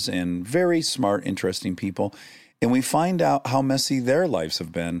doctors and very smart, interesting people. And we find out how messy their lives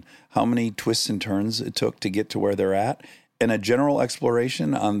have been, how many twists and turns it took to get to where they're at, and a general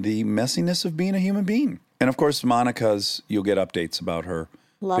exploration on the messiness of being a human being. And of course, Monica's, you'll get updates about her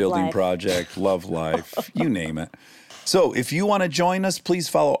Love building life. project, love life, you name it. So if you want to join us, please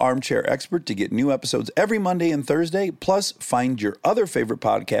follow Armchair Expert to get new episodes every Monday and Thursday. Plus, find your other favorite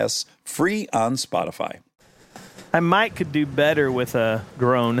podcasts free on Spotify. I could do better with a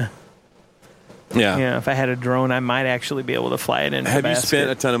drone. Yeah. Yeah, if I had a drone, I might actually be able to fly it in. Have you spent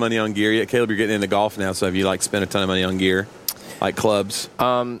a ton of money on gear yet? Caleb, you're getting into golf now, so have you spent a ton of money on gear? Like clubs?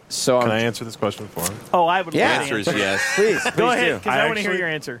 So Can I answer this question for him? Oh, I would. The love to answer is answer. yes. Please Go do. ahead, because I want to hear your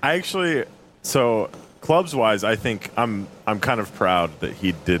answer. I actually, so clubs wise, I think I'm kind of proud that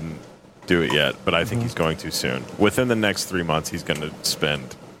he didn't do it yet, but I think he's going to soon. Within the next 3 months, he's going to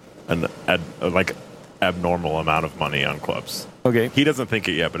spend an abnormal amount of money on clubs. Okay. He doesn't think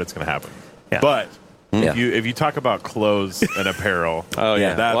it yet, but it's going to happen. Yeah. But Yeah. if you talk about clothes and apparel, Oh,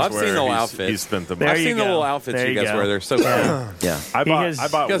 yeah. that's Well, I've where seen the little he's, outfits. he's spent the There money. I've you seen the go. little outfits There you you guys go. wear. They're so cool. Yeah. I bought has- I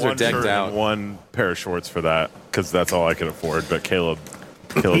bought You guys are one decked shirt out. and one pair of shorts for that because that's all I could afford. But Caleb's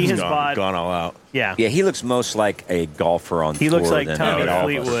has bought- gone all out. Yeah. Yeah, he looks most like a golfer on He tour looks like than Tommy a golfer.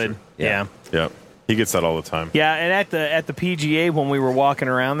 Fleetwood. Yeah. Yep, he gets that all the time. Yeah, and at the PGA when we were walking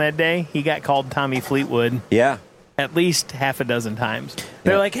around that day, he got called Tommy Fleetwood Yeah. at least half a dozen times.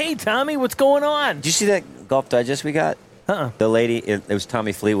 They're like, "Hey, Tommy, what's going on?" Did you see that Golf Digest we got? Uh-uh. The lady, it was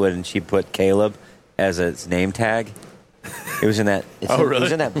Tommy Fleetwood, and she put Caleb as its name tag. It was in that. It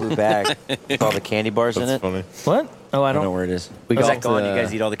was in that blue bag with all the candy bars in That's it. funny. What? Oh, I I don't know don't. where it is. We How's got that going? the- You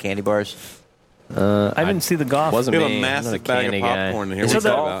guys eat all the candy bars? I didn't see the golf. Wasn't We have me. a I'm not massive bag of candy guy. popcorn in here. So What's the-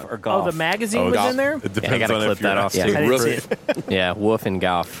 that golf about? or golf? Oh, the magazine Oh, was golf. in there. It Yeah, I depends gotta on clip if you're that off Yeah. too. I didn't see it. Yeah, Wolf and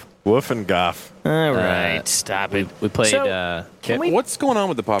Goff. Wolf and Goff. All right, stop it. We played. So, can we What's going on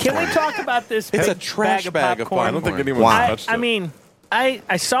with the popcorn? can we talk about this? It's a big trash bag of popcorn? I don't think Popcorn. anyone Wow. touched it. I mean, I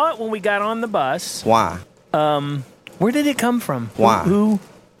saw it when we got on the bus. Why? Where did it come from? Why? Who?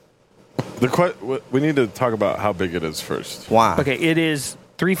 We need to talk about how big it is first. Why? Okay, it is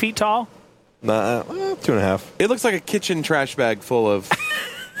 3 feet tall. 2.5. It looks like a kitchen trash bag full of,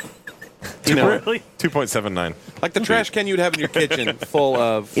 you know, Really? 2.79. like the trash can you'd have in your kitchen full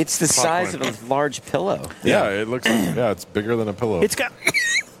of. It's the size of popcorn. a large pillow. Yeah, it looks. Yeah, it's bigger than a pillow. It's got.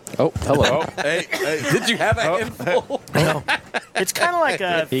 Oh, hello. Hey, did you have a handful? It's kind of like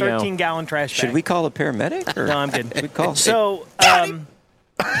a Here you go. 13-gallon trash bag. Should we call a paramedic? Or No, I'm good. we call? So,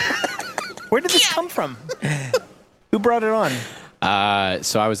 Where did this come from? Who brought it on?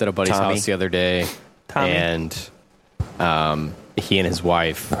 So I was at a buddy's Tommy. house the other day, Tommy. and he and his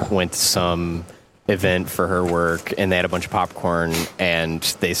wife went to some event for her work, and they had a bunch of popcorn, and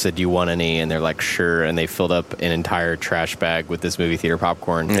they said, "Do you want any?" And they're like, "Sure." And they filled up an entire trash bag with this movie theater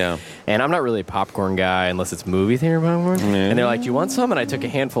popcorn. Yeah. And I'm not really a popcorn guy unless it's movie theater popcorn. And they're like, "Do you want some?" And I took a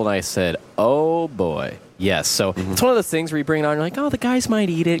handful, and I said, "Oh boy, yes." So it's one of those things where you bring it on, you're like, "Oh, the guys might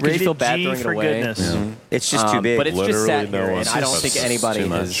eat it," because you feel bad G throwing it for away. goodness. It's just too big. But it's just sat Literally no here, one and I don't says think it's anybody too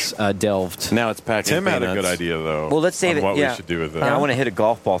has delved. Now it's packed. Tim in had a peanuts. good idea, though. Well, let's save on it. What yeah. we should do with it. Yeah, I want to hit a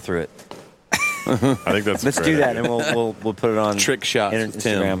golf ball through it. I think that's. Let's a great do that, idea. and we'll put it on Trick shots with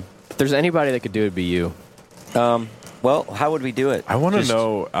Instagram. Tim. If there's anybody that could do it, it'd be you. Well, how would we do it? I want to Just-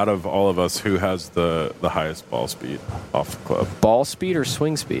 know out of all of us who has the highest ball speed off the club. Ball speed or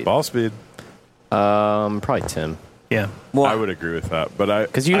swing speed? Ball speed. Probably Tim. Yeah. Well, I would agree with that, but I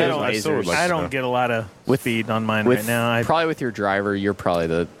 'Cause you I, know I still would lasers. like I to don't know. get a lot of speed on mine With right now. probably with your driver, you're probably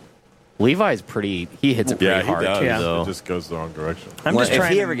the. Levi's pretty. He hits it pretty Yeah, he hard does. too, Yeah. though. It just goes the wrong direction. I'm Well, just if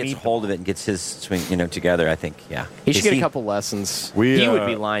trying he to ever gets meet hold of it and gets his swing, together, I think, yeah. He should Is get a couple lessons. We he would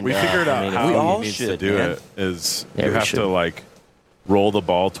be lined We up. figured out I mean, how we all he needs to should, do man. it. Is Yeah, you we have should. to like roll the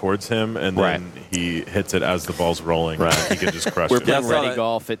ball towards him, and then Right. he hits it as the ball's rolling. Right. He can just crush We're it. playing That's all Ready that-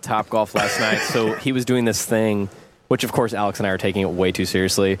 Golf at Top Golf last night, so he was doing this thing, which of course Alex and I are taking it way too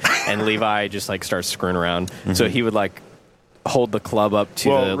seriously, and Levi just like starts screwing around. So he would like hold the club up to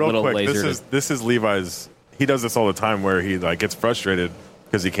Well, the real little quick, laser. this is Levi's. He does this all the time, where he like gets frustrated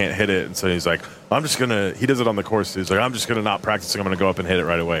because he can't hit it, and so he's like, "I'm just gonna." He does it on the course. He's like, "I'm just gonna not practice. I'm gonna go up and hit it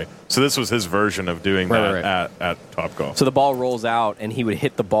right away." So this was his version of doing that Right. at Top Golf. So the ball rolls out, and he would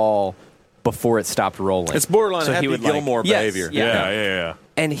hit the ball before it stopped rolling. It's borderline So he Happy would, like- Gilmore Yes, behavior. yeah.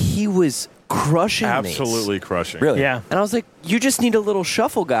 And he was crushing these. Absolutely crushing. Really? Yeah. And I was like, you just need a little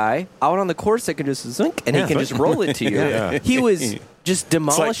shuffle guy out on the course that can just zink, and he can just roll it to you. Yeah. He was just It's like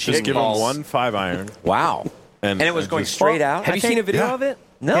demolishing just give him balls. one 5-iron. Wow. And it was going just- straight out? Have you seen a video Yeah. of it?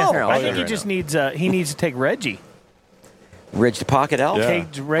 No. Yeah, here, I'll I show think you he right just now. needs to take Reggie. Ridge the Pocket Elf? Yeah. Take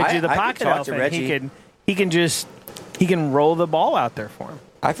Reggie the I could pocket talk elf, to and Reggie. he can roll the ball out there for him.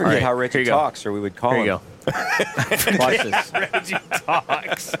 I forget All right, how here Reggie you go. talks, or we would call Here him. you go. Watch this. Reggie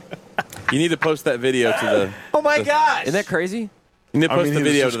talks. You need to post that video to the. Oh, my gosh. Isn't that crazy? You need to I post mean, the he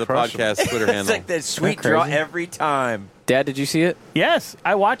was video just to the crushing podcast Twitter It's handle. like that sweet Isn't that draw crazy? every time. Dad, did you see it? Yes,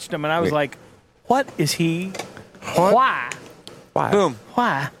 I watched him and I was like, "What is he? Why? Boom.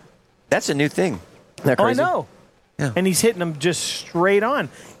 Why?" That's a new thing. Isn't that Oh, I crazy? know. Yeah. And he's hitting them just straight on.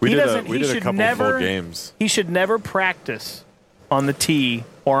 We he did a- doesn't. we he did a should couple never. full games. He should never practice on the tee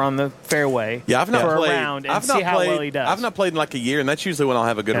or on the fairway. Yeah, I've not for played. a round and I've see not how played. well he does. I've not played in like a year, and that's usually when I'll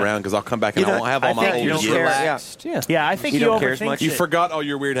have a good Yeah. round because I'll come back and You I don't- won't have I all my think old you don't gear. care. Relaxed. Yeah. Yeah, I think You he don't care as overthinks much? You it. forgot all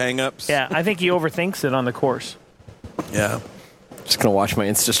your weird hang-ups. Yeah, I think he overthinks it on the course. Yeah. Just going to watch my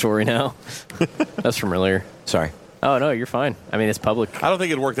Insta story now. That's from earlier. Sorry. Oh, no, you're fine. I mean, it's public. I don't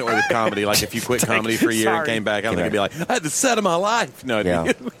think it'd work that way with comedy. Like if you quit comedy for a year and Sorry. came back, I don't think it'd be like, I had the set of my life. No, Yeah.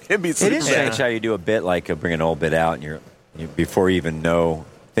 it'd be It super is bad. strange how you do a bit like bring an old bit out, and you before you even know,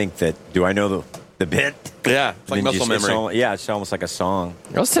 think that, do I know the bit? Yeah, it's like And then muscle just- memory. It's almost like a song.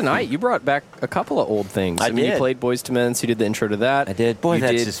 It was tonight. You brought back a couple of old things. I mean, you did. played Boys to Men, so you did the intro to that. I did. Boy, you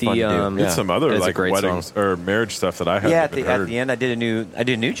that's did just fun to do. Did some other It's a like great weddings song. or marriage stuff that I haven't Yeah, at even the, heard. at the end, I did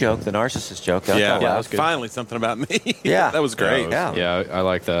a new joke, the narcissist joke. I Yeah, thought, wow, finally something about me. Yeah. that was great. Yeah. Yeah, I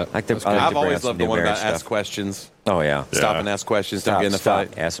like that. Like the, That's I like I've to bring always out some loved the new one about marriage ask stuff. questions. Oh yeah. Stop and ask questions. Don't get in the Stop.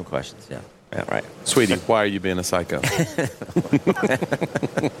 fight. Ask some questions. Yeah. Yeah. Right. Sweetie, why are you being a psycho? Hey,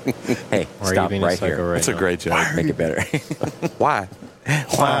 Why are you stop being a right psycho here. right That's a now? great joke. Make it better. Why?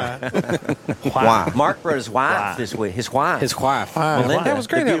 Why? Mark brought his wife this week. His wife. His wife. Melinda. That was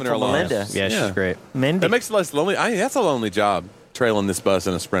great The having her beautiful along. Melinda. Yeah, she's great. Mindy. That makes it less lonely. That's a lonely job, trailing this bus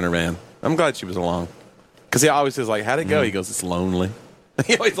in a Sprinter van. I'm glad she was along. Because he always says, like, how'd it go? He goes, it's lonely.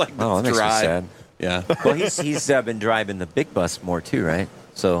 He always like, Oh, that makes me dry. sad. Yeah. Well, he's been driving the big bus more too, right?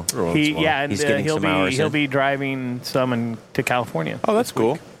 So And he's getting he'll some be hours he'll in. be driving some to California. Oh, that's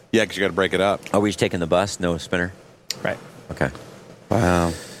cool. Yeah, because you got to break it up. Are we just taking the bus? No spinner. Right. Okay.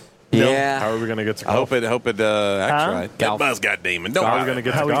 Wow. Yeah. How are we going to get to I golf? hope it acts Huh? right. That bus got demon. Don't How are we worry going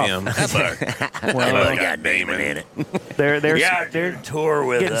to get to about golf? him. That bus. Well, got demon in it. they're tour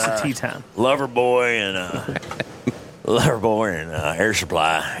with getting to T-Town. Loverboy and Air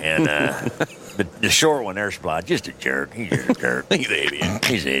Supply, and the short one, Air Supply, just a jerk. He's just a jerk. He's an idiot.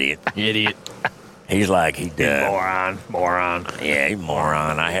 He's an idiot. Idiot. He's like Moron. Yeah, he's a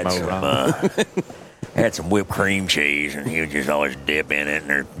moron. I had some whipped cream cheese, and he would just always dip in it, and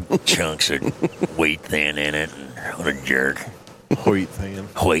there were chunks of wheat thin in it. And what a jerk! Hoyt Than.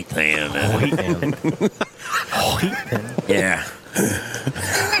 Hoyt Than. Yeah.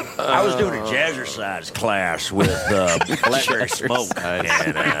 I was doing a jazzercise class with Blackberry Smoke and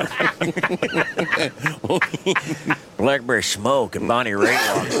Blackberry Smoke and Bonnie Ray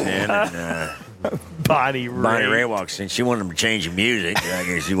walks in and Bonnie Ray walks in. She wanted to change the music. I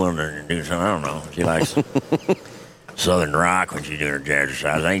guess she wanted her to do something. I don't know. She likes Southern rock when she's doing her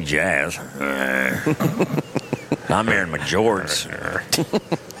jazzercise. Ain't jazz. I'm wearing my jorts.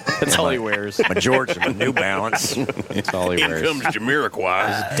 That's all he wears. My jorts and my New Balance. That's all he wears. In comes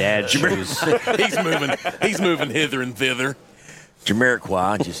Jamiroquai. His dad shoes. He's moving hither and thither.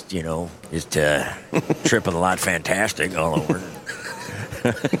 Jamiroquai, just tripping a lot fantastic all over.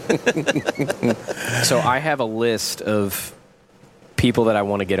 So I have a list of people that I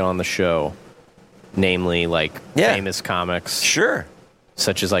want to get on the show, namely famous comics. Sure.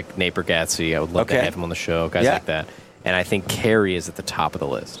 Such as like Nate Bargatze. I would love to have him on the show. Guys like that. And I think Carrie is at the top of the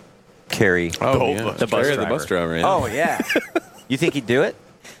list. Carrie. The bus driver. Yeah. Oh, yeah. You think he'd do it?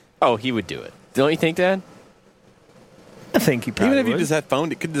 Oh, he would do it. Don't you think, Dad? I think he probably Even if you would. just had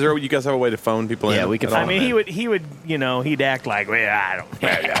phoned, you guys have a way to phone people in? Yeah, we could. I mean, he would, he'd act like, well,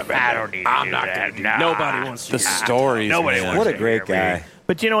 I don't need to do that. Nobody wants the stories. Nobody man. wants What a to great hear me. guy.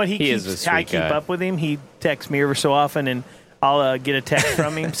 But you know what? He is a sweet I keep guy. up with him. He texts me every so often, and I'll get a text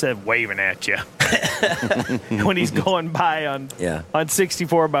from him said waving at you. When he's going by on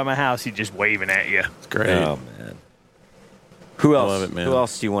 64 by my house, he's just waving at you. It's great. Oh, man. Who else? love it, man. Who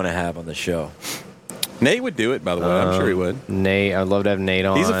else do you want to have on the show? Nate would do it, by the way. I'm sure he would. Nate, I'd love to have Nate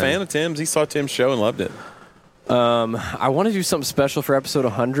on. He's a fan of Tim's. He saw Tim's show and loved it. I want to do something special for episode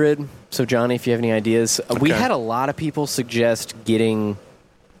 100. So, Johnny, if you have any ideas. We had a lot of people suggest getting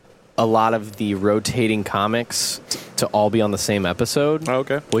a lot of the rotating comics to all be on the same episode. Oh,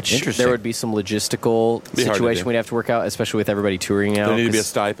 okay. Which there would be some logistical situation we'd have to work out, especially with everybody touring out. There need to be a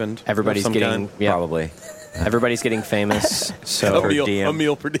stipend. Everybody's of some getting kind. Probably. Everybody's getting famous. So a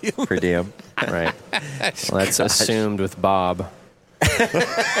meal per diem. Per diem. Right. Well, that's assumed with Bob.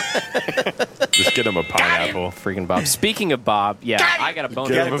 Just get him a pineapple. Freaking Bob. Speaking of Bob, I got a bone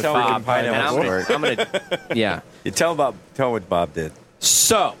Get to him pick a with Bob. freaking pineapple And I'm gonna, You tell him what Bob did.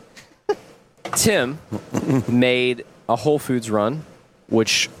 So, Tim made a Whole Foods run,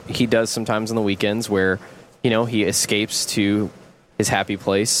 which he does sometimes on the weekends, where he escapes to his happy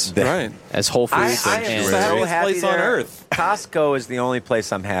place, Right. as Whole Foods. I am so happy place on there. earth. Costco is the only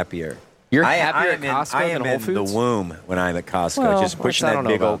place I'm happier. You're I happier am at Costco I than am Whole in Foods? the womb when I'm at Costco, Well, just pushing I that don't know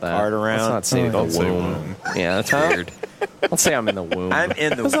big about old that. cart around. Let's not say the Don't say womb. womb. Yeah, that's weird. Let's say I'm in the womb. I'm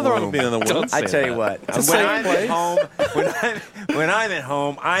in the There's nothing wrong womb. with being in the womb. Don't say I tell you that. what, It's a when safe I'm place. at home, when I'm at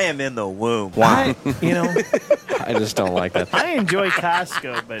home, I am in the womb. Why? I just don't like that. I enjoy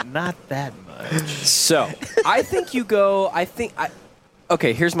Costco, but not that much. So, I think you go.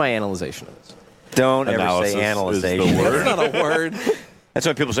 Okay, here's my analyzation of this. Don't Analysis ever say is analyzation. the word. That's not a word. That's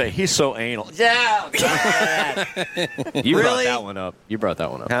when people say he's so anal. Yeah. You brought Really? that one up. You brought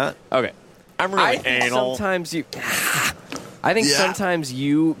that one up. Huh? Okay. I'm really I think anal. sometimes you. I think sometimes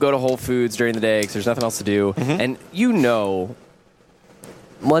you go to Whole Foods during the day because there's nothing else to do, and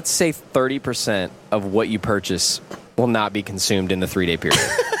let's say 30% of what you purchase will not be consumed in the 3-day period.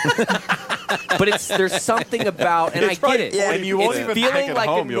 But there's something about, and I get it. And you won't It's even feeling take it like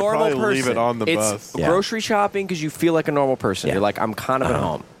home. a You'll normal probably person. leave it on the it's bus. grocery shopping because you feel like a normal person. Yeah. You're like, I'm kind of at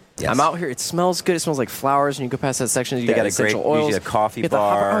home. Yes. I'm out here. It smells good. It smells like flowers. And you go past that section. You They got got a essential great- oils. usually a coffee you get the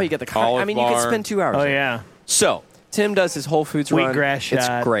bar, you get the olive I mean, you could bar. spend 2 hours. Oh, there. yeah. So Tim does his Whole Foods run. Wheatgrass It's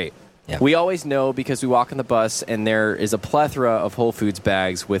shot. great. Yeah. We always know because we walk on the bus and there is a plethora of Whole Foods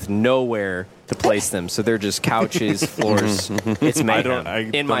bags with nowhere to place them. So they're just couches, floors. It's mayhem. I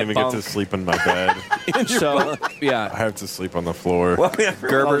in don't my even bunk. get to sleep in my bed. So I yeah, have to sleep on the floor. Well, we have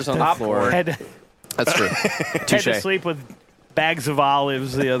Gerber's on the floor. Had That's true. had Touche. to sleep with bags of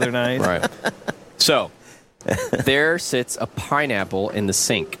olives the other night. Right. So there sits a pineapple in the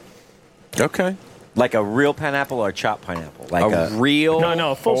sink. Okay. Like a real pineapple or a chopped pineapple? Like A a real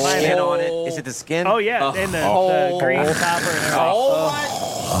No, full skin pineapple. on it? Is it the skin? Oh, yeah, A and the whole- green copper and everything.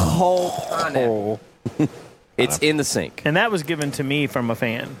 whole pineapple. It's in the sink. And that was given to me from a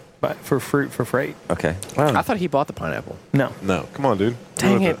fan, but for fruit for freight. Okay. I thought he bought the pineapple. No. No, come on, dude.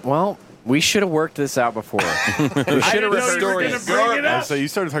 Dang it. Well, we should have worked this out before. We should have didn't know you were restored gonna bring it up. So you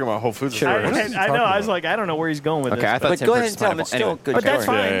started talking about Whole Foods. I What is he know. talking I was about? like, I don't know where he's going with Okay, this. I thought But Tim go ahead purchased and tell him. It's pineapple. still a good But that's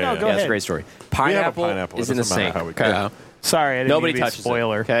story. fine. No, go Yeah, it's a ahead. great story. We have a Pineapple, pineapple. is It in the doesn't matter sink. how we cook it. Sorry, I didn't Nobody mean to be a touches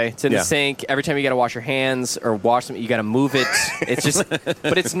spoiler. it. Okay, it's in the sink. Every time you got to wash your hands or wash them, you got to move it. It's just,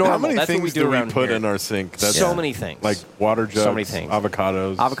 but it's normal. How many That's things what we do do we around put here. in our sink? So many things. Like water jugs, So many things.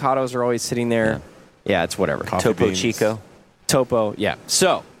 avocados. Avocados are always sitting there. Yeah, it's whatever. Coffee Topo beans. Chico. Topo, yeah.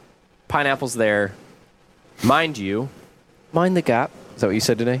 So, pineapple's there. Mind you, mind the gap. Is that what you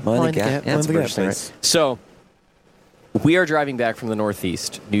said today? Mind the gap. Yeah, That's mind the the first gap, thing, right? So, we are driving back from the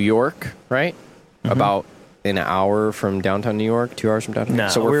Northeast, New York, right? About an hour from downtown New York, 2 hours from downtown. No,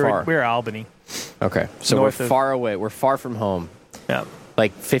 so we're far. We're Albany. Okay, so North we're of- far away. We're far from home. Yeah.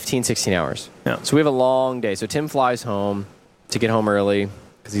 Like 15, 16 hours. Yeah. So we have a long day. So Tim flies home to get home early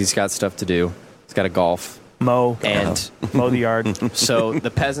because he's got stuff to do. He's got a golf. Mow the yard. So the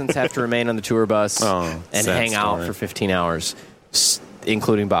peasants have to remain on the tour bus and sad hang out story. for 15 hours,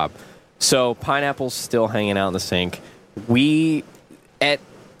 including Bob. So Pineapple's still hanging out in the sink.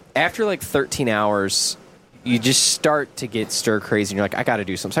 After like 13 hours, you just start to get stir crazy, and you're like, I got to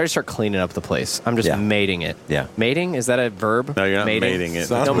do something. So I just start cleaning up the place. I'm just mating it. Yeah. Mating? Is that a verb? No, you're not mating it.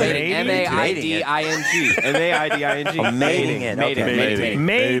 No, Mating. mating. M-A-I-D-I-N-G. M-A-I-D-I-N-G. Mating it. Mating. Okay. Mating.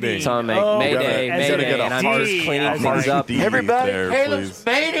 Mating. So I'm like, Oh, Mayday, you gotta Mayday, get a and I'm harsh- just cleaning harsh things up. D Everybody, there, Caleb's please.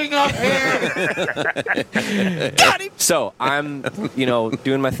 mating up here. So I'm,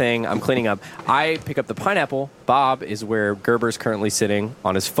 doing my thing. I'm cleaning up. I pick up the pineapple. Bob is where Gerber's currently sitting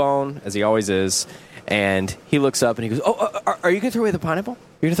on his phone, as he always is. And he looks up and he goes, are you going to throw away the pineapple?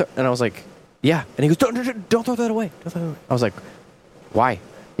 And I was like, yeah. And he goes, don't throw that away. Don't throw that away. I was like, why?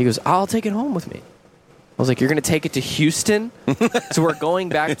 He goes, I'll take it home with me. I was like, you're going to take it to Houston? So we're going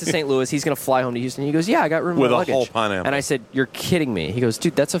back to St. Louis. He's going to fly home to Houston. He goes, yeah, I got room in With my a luggage. whole pineapple. And I said, you're kidding me. He goes,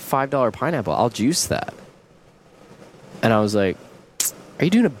 dude, that's a $5 pineapple. I'll juice that. And I was like, are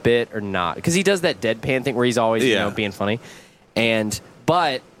you doing a bit or not? Because he does that deadpan thing where he's always, being funny.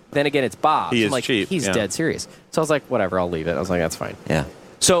 But then again, it's Bob. He So is I'm like, cheap, he's yeah. dead serious. So I was like, whatever, I'll leave it. I was like, that's fine. Yeah.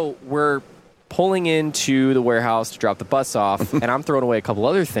 So we're pulling into the warehouse to drop the bus off, and I'm throwing away a couple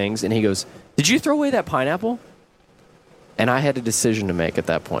other things, and he goes, did you throw away that pineapple? And I had a decision to make at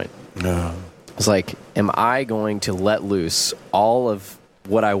that point. No. I was like, am I going to let loose all of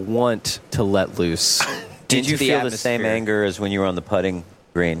what I want to let loose? Did you into feel the same atmosphere? anger as when you were on the putting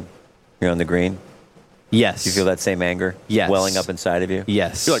green? You're on the green? Yes. Do you feel that same anger Yes. welling up inside of you?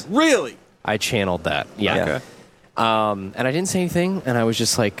 Yes. You're like, really? I channeled that. Yeah. Okay. And I didn't say anything, and I was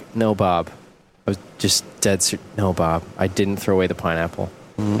just like, no, Bob. I was just dead serious. No, Bob. I didn't throw away the pineapple.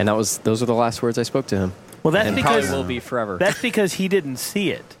 And those are the last words I spoke to him. Well, that's and because probably will be forever. That's because he didn't see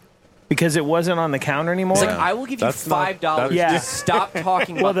it. Because it wasn't on the counter anymore. It's like, I will give you That's not- $5 Yeah. to stop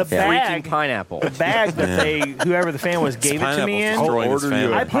talking Well, about the the bag- freaking pineapple. The bag that whoever the fan was, gave it to me in. I'll Destroying his order you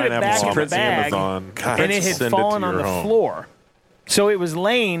family. a I put it back pineapple in the on bag, Amazon. and it had Send fallen to on your the home. floor. So it was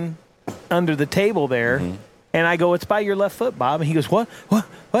laying under the table there. And I go, it's by your left foot, Bob. And he goes, what?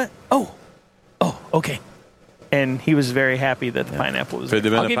 Oh, okay. And he was very happy that the pineapple was Could have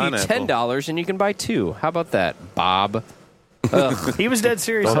there. been I'll a give you pineapple. $10 and you can buy 2. How about that, Bob? He was dead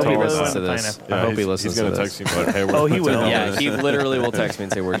serious. Don't So he tell really us wanted that. the This. pineapple. I hope he he's listens going to to this. text me, but hey, Oh, he where's will. my Yeah, $10? he literally will text me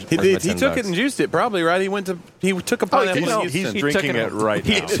and say, "Where's He my did. He $10?" took it and juiced it, probably, right? He took a pineapple to He's Houston. drinking it right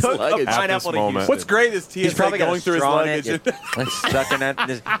now. took a At this pineapple to moment. What's great is He's TSA probably got going a through his straw in luggage. it. Like sucking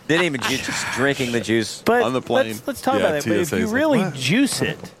it. Didn't even just drinking the juice. But On the plane. let's talk Yeah, about that. But if TSA you 's really like, what? juice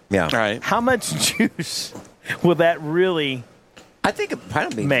it, Yeah. All right. how much juice will that really? I think it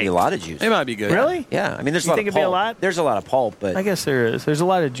probably Make. be a lot of juice. It might be good. Really? Yeah. I mean, there's a You lot think of it'd be a pulp. lot? There's a lot of pulp, but I guess there is. There's a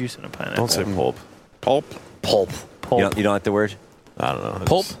lot of juice in a pineapple. Don't say pulp. Pulp. pulp. you don't like the word? I don't know.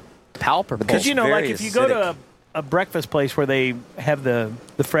 Pulp, palp, or Because pulp? you know, very like if you go to acidic. a breakfast place where they have the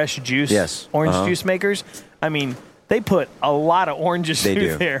fresh juice, Yes. orange Uh-huh. juice makers. I mean, they put a lot of oranges They through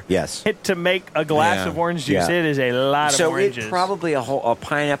do. there. Yes. To make a glass Yeah. of orange juice, Yeah. it is a lot of So oranges. it probably a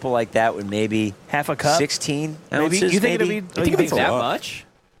pineapple like that would maybe half a cup. 16 Maybe. ounces. You think maybe? it'd be? You think it'd be that a lot. much?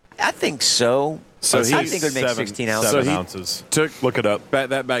 I think so. So I he's think it would make 16 ounces. 7 So he ounces. Took Look it up.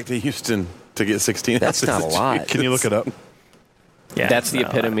 back to Houston to get 16 That's ounces not a of lot. juice. Can you look it up? Yeah, That's the no,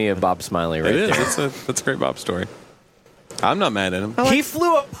 epitome of Bob Smiley, right It is. there. That's a great Bob story. I'm not mad at him. He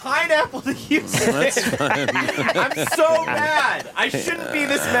flew a pineapple to Houston. That's fine. I'm so mad. I shouldn't be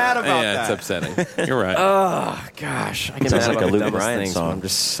this mad about Yeah, it's that. upsetting. You're right. Oh gosh, I get Sounds mad like about a the Luke dumbest Bryan things, song. but I'm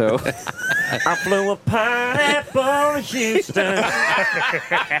just so. I flew a pineapple to Houston.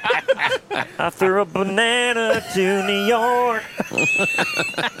 I threw a banana to New York.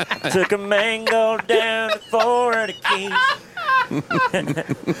 Took a mango down to Florida Keys.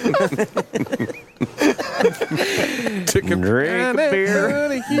 Took a Drink a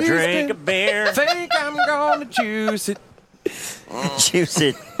beer. Drink a beer. Think I'm gonna juice it. Juice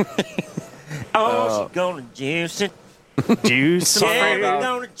it. Oh, she's gonna juice it. juice. Yeah, we're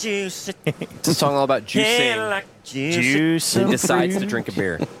gonna juice it. It's a song all about juicing. Yeah, like juice it. Juice. He and decides to fruit. drink a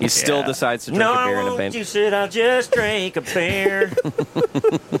beer. He still Yeah. decides to drink No, a I beer in a won't band. juice it. I'll just drink a beer.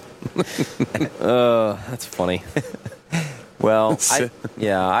 That's funny. Well,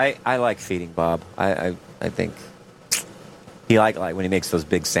 I like feeding Bob. I think he like when he makes those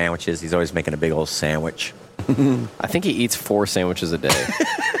big sandwiches. He's always making a big old sandwich. I think he eats 4 sandwiches a day.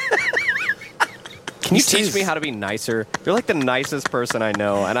 Can you teach me how to be nicer? You're like the nicest person I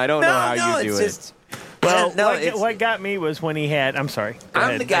know, and I don't know how you do it. Well, what got me was when he had. I'm sorry. Go I'm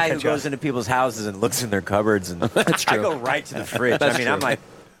ahead. the guy who goes into people's houses and looks in their cupboards, and That's true. I go right to the fridge. That's I mean, true. I'm like,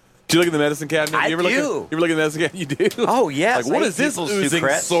 do you look in the medicine cabinet? I You ever do. you ever look in the medicine cabinet? You do? oh yes. Like, what I is eat this people's oozing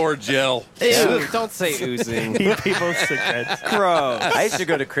Sucrets. sore gel? Ew, don't say oozing. Eat people's cigarettes. Gross. I used to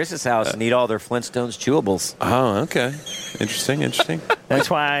go to Chris's house and eat all their Flintstones chewables. Oh, okay. Interesting. That's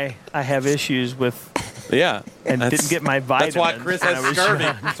why I have issues with. Yeah. And didn't get my vitamins. That's why Chris when has I was scurvy.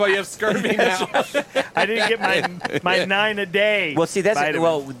 young. That's why you have scurvy now. I didn't get my 9 a day. Well, see, that's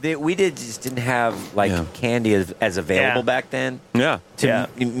vitamins. we didn't have candy as available back then. Yeah. To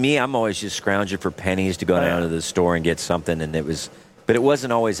me, I'm always just scrounging for pennies to go down to the store and get something, and but it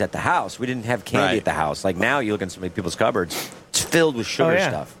wasn't always at the house. We didn't have candy at the house. Like now, you look in some people's cupboards, it's filled with sugar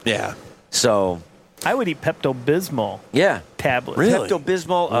stuff. Yeah. So I would eat Pepto-Bismol tablets. Really?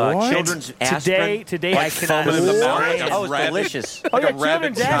 Pepto-Bismol, children's aspirin. Today Like I cannot. foaming in the mouth. Oh, it's delicious. Oh, yeah, a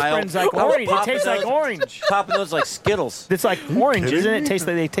rabid children's aspirin's like orange. It tastes like orange. Popping those like Skittles. It's like orange, isn't it?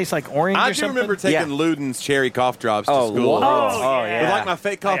 They taste like orange I or do something. remember taking Luden's cherry cough drops to Oh, school. wow. yeah. With like my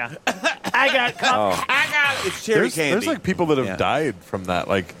fake cough. I got cough. It's cherry candy. There's like people that have died from that,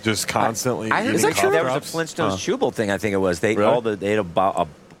 like just constantly. I heard eating cough there was drops. a Flintstones chewable thing. I think it was. They Really? they had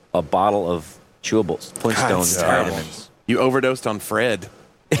a bottle of chewables, Flintstones terrible. vitamins. You overdosed on Fred.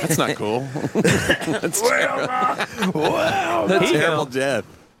 That's not cool. That's terrible. Wow. That's terrible death.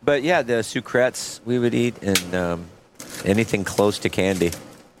 But yeah, the Sucrets we would eat, and anything close to candy,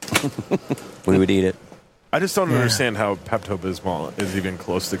 we would eat it. I just don't understand how Pepto-Bismol is even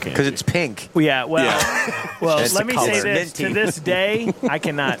close to candy. Because it's pink. Well, It's let the me color. say this. Minty. To this day, I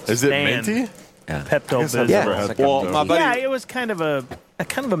cannot Is it stand minty? Yeah. Pepto-Bismol. Never had Well, Pepto. my buddy, Yeah, it was kind of a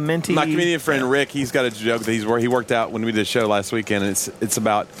minty. my comedian friend Rick, he's got a joke that he worked out when we did a show last weekend, and it's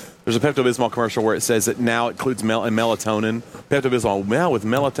about there's a Pepto-Bismol commercial where it says that now it includes melatonin. Pepto-Bismol now with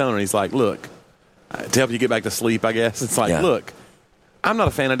melatonin. He's like, look, to help you get back to sleep, I guess. It's like, look, I'm not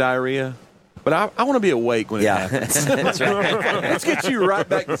a fan of diarrhea, but I want to be awake when it happens. That's right. Let's get you right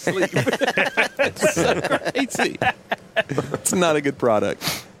back to sleep. It's so crazy. It's not a good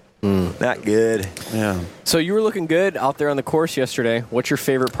product. Not good. Yeah. So you were looking good out there on the course yesterday. What's your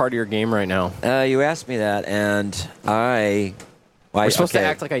favorite part of your game right now? You asked me that, and We're supposed to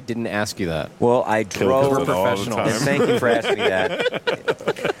act like I didn't ask you that. Well, I drove. We're professionals. And thank you for asking me that.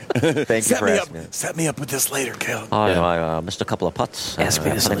 Thank you for asking me that. Set me up with this later, Caleb. I missed a couple of putts. Ask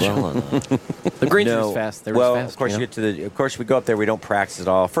me this The greens was fast. They were well, fast, of course, you know? you get to the. Of course, we go up there. We don't practice at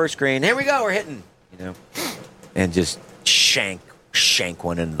all. First green, here we go. We're hitting. And just shank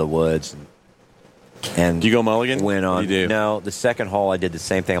one into the woods. And Do you go mulligan? Went on. What do you do? No, the second hole I did the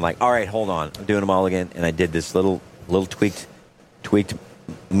same thing. I'm like, all right, hold on. I'm doing a mulligan, and I did this little tweaked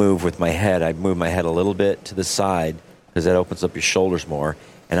move with my head. I moved my head a little bit to the side because that opens up your shoulders more.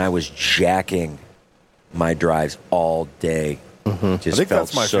 And I was jacking my drives all day. Just I think felt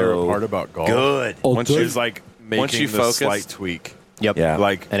that's my so favorite part about golf. Good. Is like making you the focus. slight tweak. Yep. Yeah.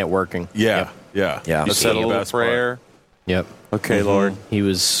 Like And it working. yeah. Yeah. You said a little Best part. prayer. Yep. Okay, Lord. He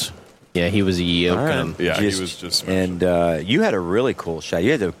was a yoke. All right. Yeah, he was just And you had a really cool shot.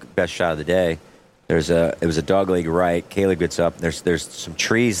 You had the best shot of the day. It was a dog leg right. Caleb gets up. There's some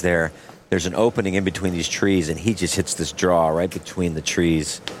trees there. There's an opening in between these trees, and he just hits this draw right between the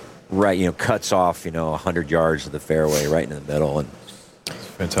trees. Right, cuts off 100 yards of the fairway right in the middle, and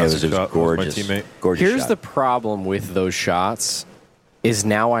fantastic it was shot. gorgeous. That was my teammate. Gorgeous Here's shot. the problem with those shots is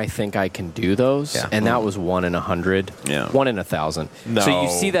now I think I can do those, and that was 1 in 100, 1 in 1,000. No, so you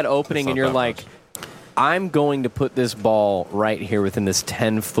see that opening, that's and not you're that like, I'm going to put this ball right here within this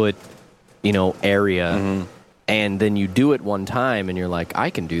 10-foot, area. And then you do it one time, and you're like,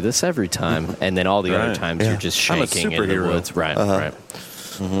 I can do this every time. And then all the other times you're just I'm a shaking in the superhero. woods. Right, right.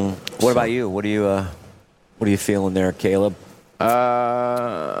 What about you? What are you feeling there, Caleb?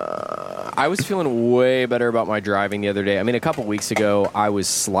 I was feeling way better about my driving the other day. I mean, a couple weeks ago, I was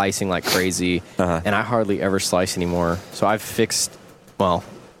slicing like crazy, and I hardly ever slice anymore. So I've fixed, knock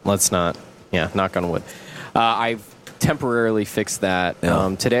on wood. I've temporarily fixed that.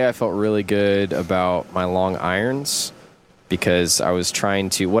 Yeah. Today I felt really good about my long irons because I was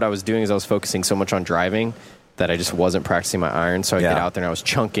what I was doing is I was focusing so much on driving that I just wasn't practicing my irons. So I get out there and I was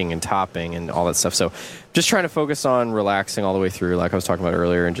chunking and topping and all that stuff. So just trying to focus on relaxing all the way through, like I was talking about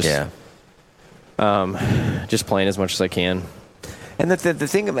earlier, and just playing as much as I can. And the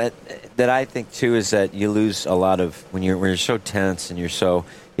thing about that I think too is that you lose a lot of when you're so tense and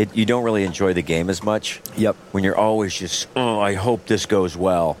you don't really enjoy the game as much. Yep. When you're always just, I hope this goes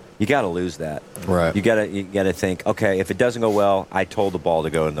well. You got to lose that. Right. You got to think, okay, if it doesn't go well, I told the ball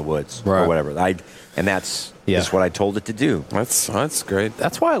to go in the woods or whatever. And that's just what I told it to do. That's great.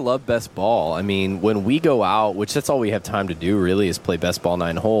 That's why I love best ball. I mean, when we go out, which that's all we have time to do really is play best ball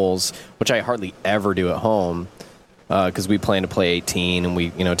 9 holes, which I hardly ever do at home because we plan to play 18 and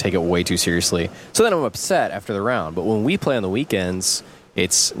we take it way too seriously. So then I'm upset after the round. But when we play on the weekends,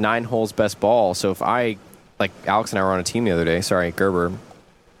 it's 9 holes best ball. So if Alex and I were on a team the other day, Gerber,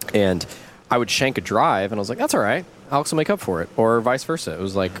 and I would shank a drive, and I was like, that's all right. Alex will make up for it. Or vice versa. It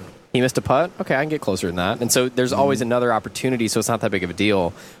was like, he missed a putt. Okay, I can get closer than that. And so there's always another opportunity, so it's not that big of a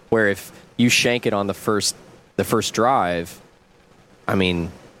deal, where if you shank it on the first drive, I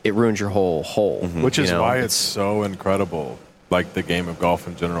mean, it ruins your whole hole. Which is why it's so incredible, like the game of golf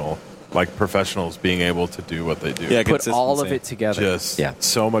in general. Like professionals being able to do what they do. Yeah, put all of it together. Just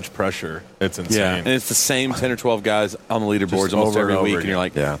so much pressure. It's insane. Yeah, and it's the same 10 or 12 guys on the leaderboards almost every week, and you're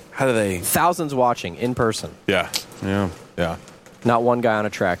like, how do they? Thousands watching in person. Yeah. Not one guy on a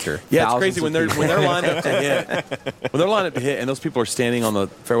tractor. Yeah, Thousands it's crazy when they're lined up to hit. When they're lined up to hit, and those people are standing on the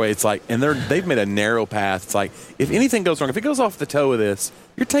fairway, it's like, and they've made a narrow path. It's like, if anything goes wrong, if it goes off the toe of this,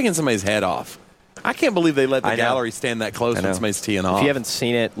 you're taking somebody's head off. I can't believe they let the gallery stand that close when somebody's teeing off. If you haven't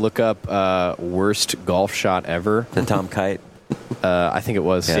seen it, look up worst golf shot ever. The Tom Kite. I think it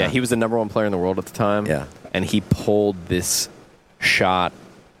was. Yeah, he was the #1 player in the world at the time. Yeah, and he pulled this shot.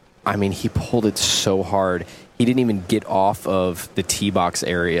 I mean, he pulled it so hard. He didn't even get off of the tee box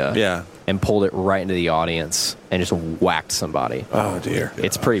area. Yeah, and pulled it right into the audience and just whacked somebody. Oh dear,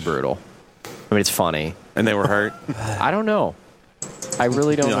 it's pretty brutal. I mean, it's funny. And they were hurt. I don't know. I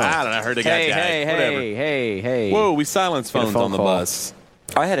really don't know. I don't know. I heard a guy die. Whatever. Hey. Whoa, we silenced phones on the bus.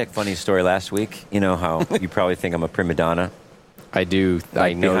 I had a funny story last week. You know how you probably think I'm a prima donna. I do.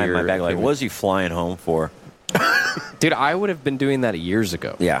 I know behind you're my back. Like, what was he flying home for? Dude, I would have been doing that years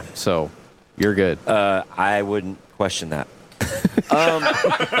ago. Yeah. So, you're good. I wouldn't question that. I'm not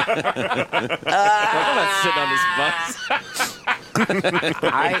sitting on this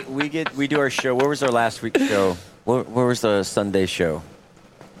bus. We do our show. Where was our last week's show? Where was the Sunday show?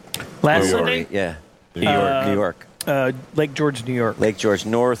 Last Sunday? Yeah. New York. Lake George, New York. Lake George,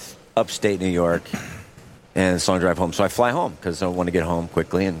 North, upstate New York. And it's a long drive home. So I fly home because I want to get home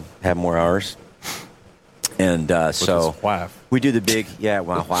quickly and have more hours. And so we do the big,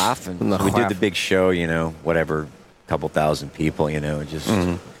 Qwah, and we do the big show, whatever, couple thousand people, just,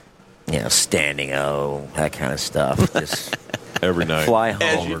 standing, that kind of stuff. Just every night. Fly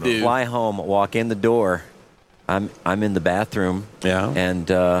home, walk in the door. I'm in the bathroom. Yeah. And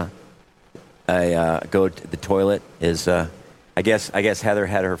I go to the toilet. I guess Heather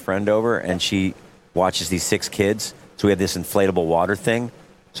had her friend over, and she watches these 6 kids. So we have this inflatable water thing.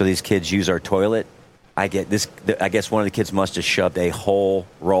 So these kids use our toilet. I guess one of the kids must have shoved a whole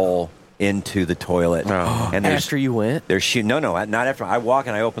roll into the toilet. Oh. And after you went? No, not after. I walk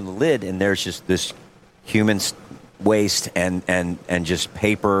and I open the lid, and there's just this human waste and just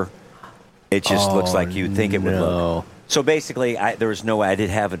paper. It just looks like you'd think it would look. So basically, there was no way. I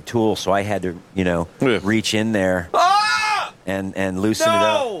didn't have a tool, so I had to, reach in there and loosen it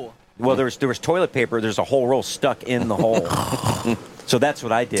up. Well, there was toilet paper. There's a whole roll stuck in the hole. So that's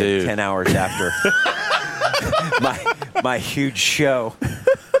what I did 10 hours after my huge show.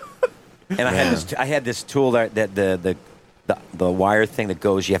 And I had this tool that the wire thing that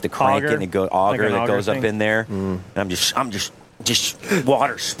goes. You have to crank it and it auger that goes up in there. And I'm just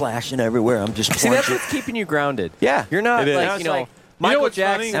water splashing everywhere. I'm just see, that's what's keeping you grounded. Yeah, you're not like Michael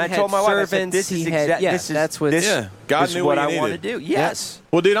Jackson. I told my wife, this is God knew what I needed. want to do. Yes. Yeah.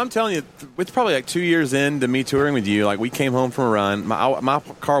 Well, dude, I'm telling you, it's probably like 2 years into me touring with you. Like, we came home from a run. My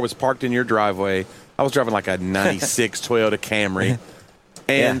car was parked in your driveway. I was driving like a '96 Toyota Camry,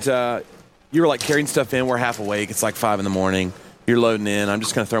 and you were like carrying stuff in. We're half awake. It's like 5 a.m. You're loading in. I'm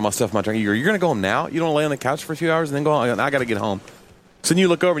just going to throw my stuff in my trunk. You're going to go home now? You don't lay on the couch for a few hours and then go home? I got to get home. So then you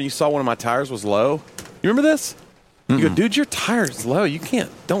look over and you saw one of my tires was low. You remember this? You go, dude, your tire's low. You can't.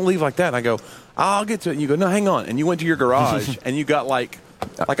 Don't leave like that. And I go, I'll get to it. And you go, no, hang on. And you went to your garage and you got like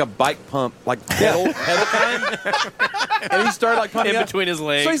a bike pump, like pedal kind. And he started like pumping in between his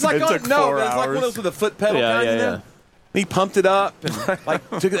legs. So he's like, it's like one of those with a foot pedal kind. And he pumped it up and like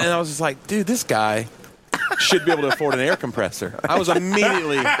took it. And I was just like, dude, this guy should be able to afford an air compressor. I was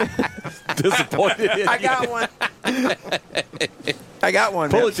immediately disappointed in you. I got one.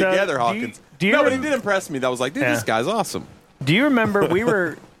 Pull it together, Hawkins. But he did impress me. That was like, dude, this guy's awesome. Do you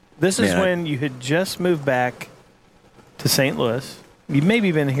remember this is when you had just moved back to St. Louis. you've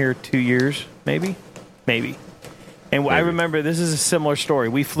maybe been here 2 years, maybe. And I remember this is a similar story.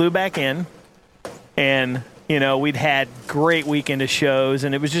 We flew back in, and we'd had great weekend of shows,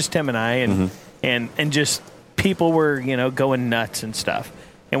 and it was just Tim and I, and just people were going nuts and stuff.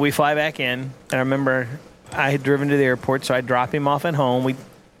 And we fly back in, and I remember I had driven to the airport, so I'd drop him off at home. We,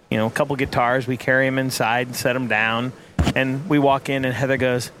 a couple guitars, we carry him inside and set him down, and we walk in, and Heather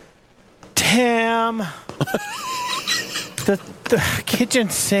goes, "Tim, the kitchen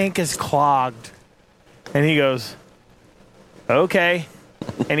sink is clogged," and he goes, "Okay,"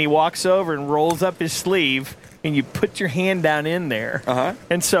 and he walks over and rolls up his sleeve, and you put your hand down in there,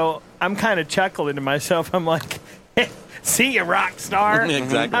 and so I'm kind of chuckling to myself. I'm like, "See you, rock star."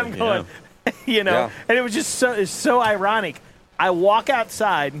 Exactly. I'm going, and it was just it's so ironic. I walk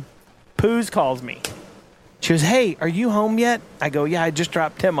outside, Poos calls me. She goes, "Hey, are you home yet?" I go, "Yeah, I just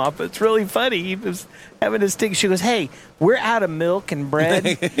dropped Tim off." It's really funny. He was having his thing. She goes, "Hey, we're out of milk and bread.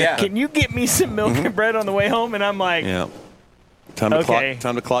 Can you get me some milk and bread on the way home?" And I'm like, Time to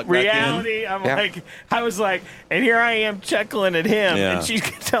clock back reality. in. I'm like, I was like, and here I am chuckling at him, and she's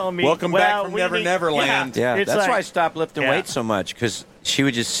telling me, "Welcome back from Neverland." Yeah, that's why I stopped lifting weights so much, because she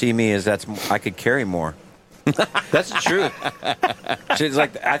would just see me as I could carry more. That's the truth. She's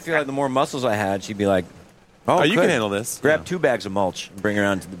like, I feel like the more muscles I had, she'd be like, "Oh, you can handle this. Grab 2 bags of mulch and bring her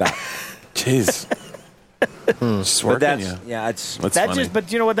around to the back." Jeez. Just working, that's funny.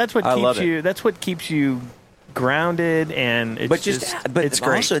 But you know what? That's what keeps you. That's what keeps you grounded, and it's it's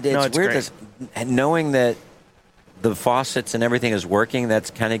great. Also, it's weird because knowing that the faucets and everything is working,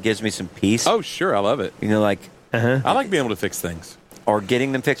 that kind of gives me some peace. Oh, sure, I love it. I like being able to fix things, or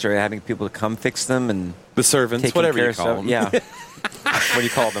getting them fixed, or having people to come fix them, and the servants, whatever you call them. Yeah, what do you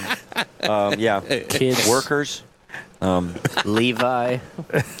call them? Kids, workers, Levi.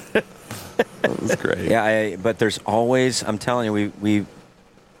 That was great. Yeah, but there's always. I'm telling you,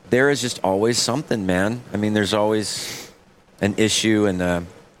 there is just always something, man. I mean, there's always an issue and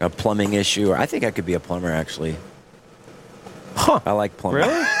a plumbing issue. I think I could be a plumber, actually. I like plumbing.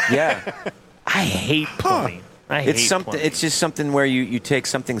 Really? Yeah. I hate plumbing. It's just something where you take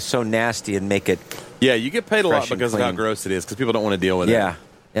something so nasty and make it. Yeah, you get paid a lot because of how gross it is, because people don't want to deal with it.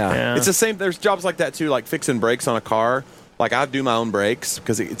 Yeah. It's the same. There's jobs like that too, like fixing brakes on a car. Like, I do my own brakes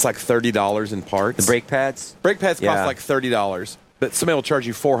because it's like $30 in parts. The brake pads? Brake pads cost like $30, but somebody will charge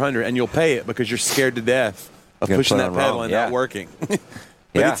you $400, and you'll pay it because you're scared to death of pushing that pedal and not working. But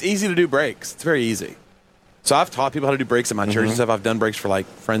it's easy to do brakes. It's very easy. So I've taught people how to do brakes at my church and stuff. I've done brakes for like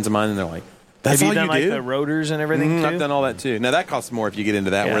friends of mine, and they're like, "That's all you do?" Have you done like the rotors and everything too? I've done all that too. Now that costs more if you get into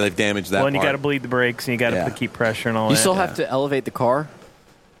that where they've damaged that. Well, and you part. got to bleed the brakes, and you got to keep pressure and all that. You still have to elevate the car.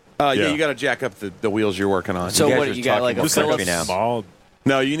 You got to jack up the wheels you're working on. So what? You got like a Phillips?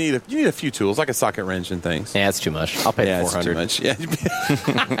 No, you need a few tools, like a socket wrench and things. Yeah, that's too much. I'll pay $400. It's too much. Yeah,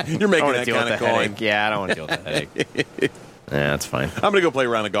 you're making that kind of coin. Yeah, I don't want to deal with that headache. Yeah, that's fine. I'm gonna go play a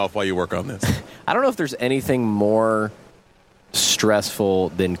round of golf while you work on this. I don't know if there's anything more stressful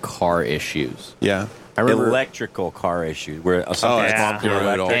than car issues. Yeah. I remember electrical car issues where something's and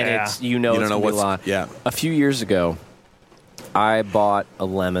it's it's gonna be a lot. Yeah. A few years ago, I bought a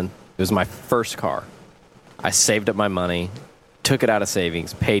Lemon. It was my first car. I saved up my money, took it out of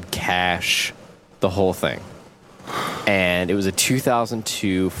savings, paid cash, the whole thing. And it was a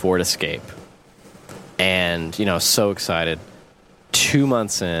 2002 Ford Escape. And, so excited. 2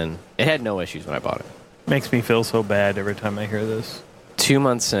 months in, it had no issues when I bought it. Makes me feel so bad every time I hear this. 2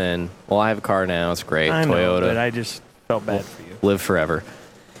 months in, well, I have a car now. It's great. I Toyota. know, but I just felt bad for you. Live forever.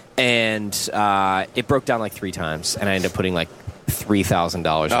 And it broke down like 3 times, and I ended up putting like $3,000 in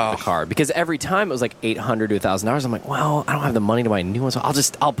the car because every time it was like $800 to $1,000. I'm like, well, I don't have the money to buy a new one, so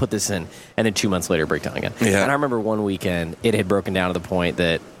I'll put this in. And then 2 months later, break down again. Yeah. And I remember one weekend it had broken down to the point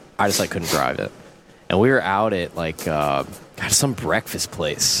that I just couldn't drive it. And we were out at some breakfast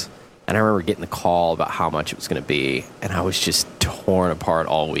place, and I remember getting the call about how much it was going to be, and I was just torn apart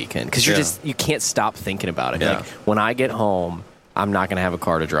all weekend because you can't stop thinking about it. Yeah. Like, when I get home, I'm not going to have a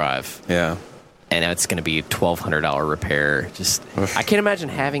car to drive. Yeah. And it's going to be a $1,200 repair. I can't imagine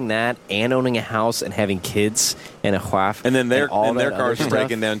having that and owning a house and having kids and a wife. And then their cars are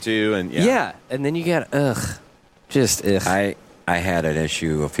breaking down too. And and then you got just ugh. I had an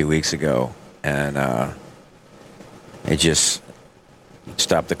issue a few weeks ago, and it just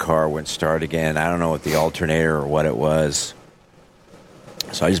stopped the car, wouldn't start again. I don't know what the alternator or what it was.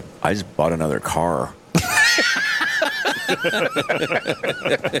 So I just bought another car.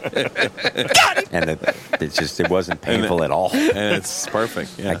 And it wasn't painful at all. And it's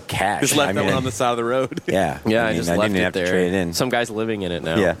perfect. Yeah. Like cash. Just left that on the side of the road. Yeah. Yeah, I just didn't left even it have there. to trade it in. Some guy's living in it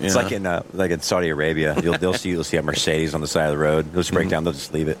now. Yeah, it's like in Saudi Arabia. You'll see a Mercedes on the side of the road. They'll just break down. They'll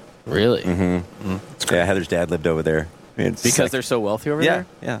just leave it. Really? Mm-hmm. Yeah, Heather's dad lived over there. Because they're so wealthy over there?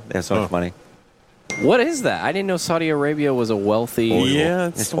 Yeah, they have so much money. What is that? I didn't know Saudi Arabia was a wealthy... Yeah,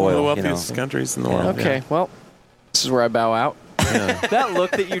 it's one of the wealthiest countries in the world. Okay, well, this is where I bow out. That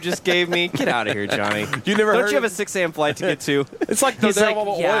look that you just gave me, get out of here, Johnny. You never Don't heard you have a 6 a.m. flight to get to? It's like He's like,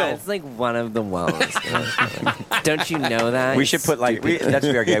 oil. it's like one of the wells. Don't you know that? We should put that's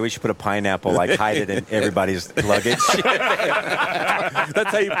our guy. We should put a pineapple, hide it in everybody's luggage.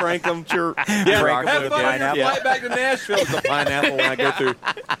 That's how you prank them. Sure. Yeah, Prank 'em have with fun a on your pineapple. flight back to Nashville with the pineapple when I go through.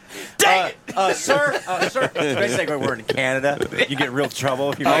 Sir, especially when we're in Canada, you get in real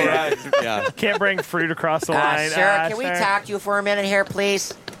trouble if you. Yeah. Can't bring fruit across the line. Sir, can we talk to you for a minute here,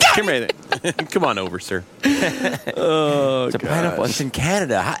 please? Come on over, sir. Oh, it's a pineapple. It's in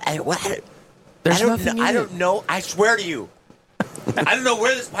Canada. What? There's nothing in I it. don't know. I swear to you. I don't know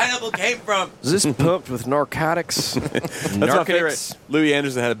where this pineapple came from. Is this pumped with narcotics? That's my favorite. Louis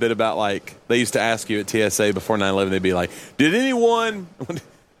Anderson had a bit about they used to ask you at TSA before 9/11. They'd be like, "Did anyone?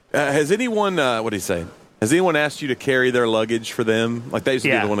 Has anyone? What did he say? Has anyone asked you to carry their luggage for them? Like that used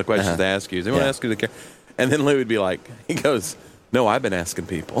to be one of the questions to ask you. Has anyone asked you to carry?" And then Louis would be like, he goes, "No, I've been asking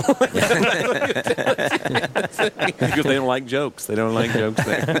people." Because they don't like jokes. They don't like jokes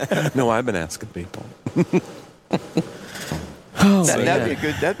there. No, I've been asking people.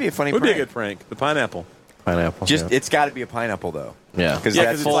 That'd be a funny. Would prank. be a good prank. The pineapple. Pineapple. It's got to be a pineapple though. Yeah, because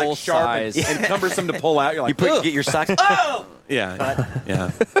it's like sharp and cumbersome to pull out. You're like, you get your socks. Oh, yeah.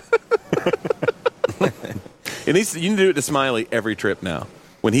 You need to do it to Smiley every trip now.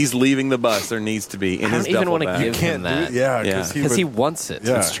 When he's leaving the bus, there needs to be in his duffel bag. I don't even want to give him that. Yeah, because he wants it.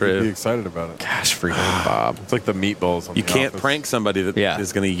 Yeah, That's true. He'd be excited about it. Gosh, freaking Bob. It's like the meatballs. On You the can't office. prank somebody that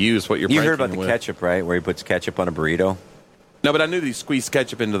is going to use what you're You pranking heard about the with. ketchup, right? Where he puts ketchup on a burrito. No, but I knew that he squeezed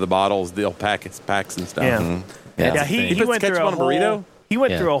ketchup into the bottles, the packs and stuff. Yeah. Mm-hmm. He puts went through ketchup on a burrito? whole. He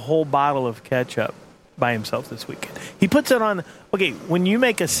went through a whole bottle of ketchup by himself this weekend. He puts it on. Okay, when you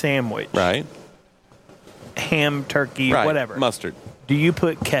make a sandwich, Right. ham, turkey, Right. whatever, Mustard. do you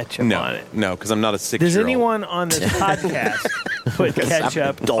put ketchup on it? No, because I'm not a 6-year-old. Does anyone on this podcast put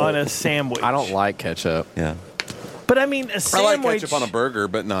ketchup on a sandwich? I don't like ketchup. Yeah. But I mean, a I sandwich. like ketchup on a burger,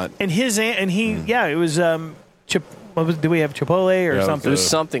 but not. And it was do we have Chipotle or something? It was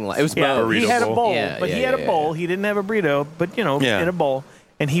something like it was both. He had a bowl, Yeah, but yeah, he had yeah, a bowl. He didn't have a burrito, but in a bowl,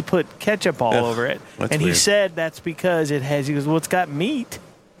 and he put ketchup all over it. That's And he weird. said that's because it has. He goes, well, it's got meat.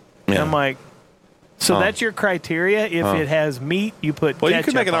 And Yeah. I'm like, so that's your criteria? If it has meat, you put. Well, you ketchup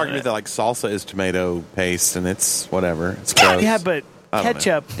could make an on argument it. that salsa is tomato paste, and it's whatever. It's gross. Yeah, but I don't know.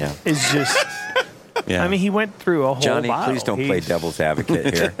 ketchup is just. Yeah. I mean, he went through a whole Johnny, bottle. please don't play devil's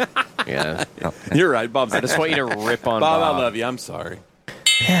advocate here. Yeah. You're right, Bob. I just want you to rip on Bob. Bob. I love you. I'm sorry.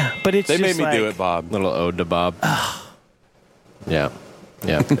 Yeah, but it's They just made me do like- it, Bob. Little ode to Bob. Yeah.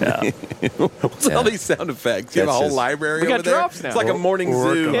 Yeah. What's all these sound effects? You have a That's whole just- library We got over there? drops now. It's like a morning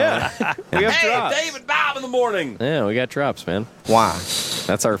zoo. Yeah. We have Hey, drops. David, Bob in the morning. Yeah, we got drops, man. Why?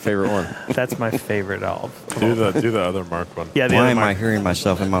 That's our favorite one. That's my favorite of. Do the other Mark one. Yeah, the Why other am I Mark. hearing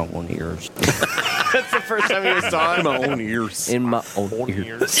myself in my own ears? That's the first time he was on. In my own ears. In my own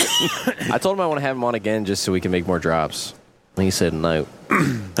ears. I told him I want to have him on again just so we can make more drops. And he said no.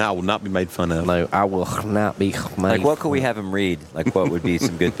 I will not be made fun of. No, I will not be made. Like, what could we have him read? Like, what would be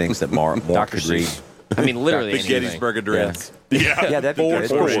some good things that Mark could read? I mean, literally The anything. Gettysburg Address. Yeah, that'd be good.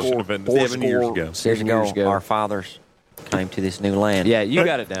 Four Four score. score. 7 years ago. 7 years ago, our fathers came to this new land. Yeah, you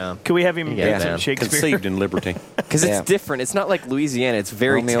got it down. Can we have him Yeah, read some man. Shakespeare? Conceived in liberty. Because Yeah. it's different. It's not like Louisiana. It's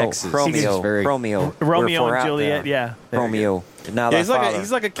very Texas. It's very Romeo Romeo and Juliet, yeah. Romeo. Now Yeah, he's thy like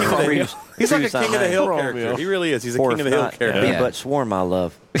father. a king of the hill. He's like a king of the hill character. He really is. He's a Or king of if the hill not, character. Be Yeah. but sworn, my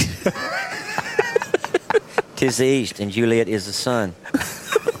love. 'Tis the east, and Juliet is the sun.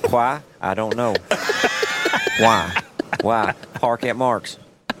 Why? I don't know. Why? Why? Park at Mark's.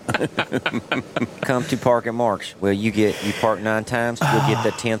 Come to Park at Mark's. Well, you park 9 times, you'll get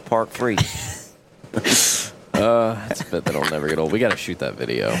the 10th park free. That's a bit that'll never get old. We got to shoot that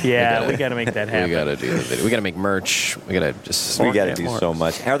video. Yeah, we got to make that happen. We got to do the video. We got to make merch. We got to just. We got to do so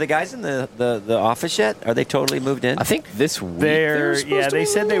much. Are the guys in the office yet? Are they totally moved in? I think this week. They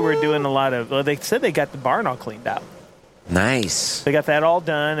said they were doing a lot of. Well, they said they got the barn all cleaned out. Nice. They got that all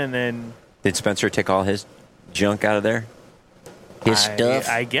done, and then Did Spencer take all his junk out of there? His stuff?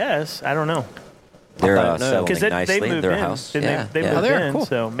 I guess I don't know. They're settling because nicely they in moved their in. house. They moved in,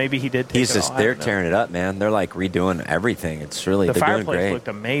 so maybe he did. Take They're tearing it up, man. They're like redoing everything. It's really the they're doing fireplace great. looked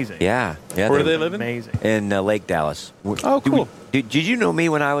amazing. Yeah. Where do they live in? Amazing. In Lake Dallas. Oh, cool. Did you know me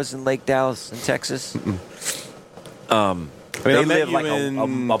when I was in Lake Dallas in Texas? I They met live you like in a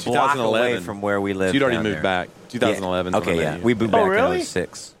block 2011. away from where we live. So you'd already down moved there. back. 2011. Yeah. Okay, yeah. We moved Oh, back really? in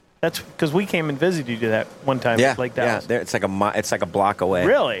 06. That's because we came and visited you that one time Yeah, at Lake Dallas. yeah. It's like a block away.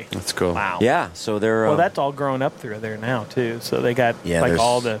 Really? That's cool. Wow. Yeah. So they're Well, that's all grown up through there now too. So they got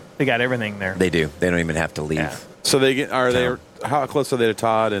they got everything there. They do. They don't even have to leave. Yeah. So how close are they to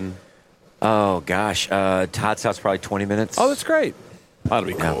Todd? And oh gosh, Todd's house probably 20 minutes. oh, that's great. That'll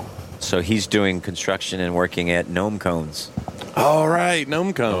be cool. So he's doing construction and working at Gnome Cones. All right,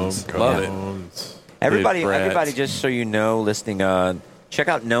 gnome cones. Love it. Everybody, just so you know, listening, check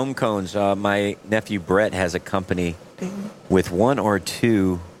out Gnome Cones. My nephew Brett has a company with 1 or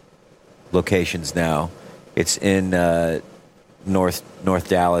 2 locations now. It's in North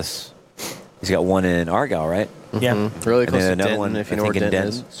Dallas. He's got one in Argyle, right? Yeah, really And close then to another Denton, one, if you I know think, where in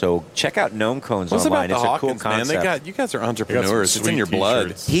Denton Denton. So check out Gnome Cones What's online. about the It's a cool Hawkins, man? concept. You guys are entrepreneurs. It's in your blood.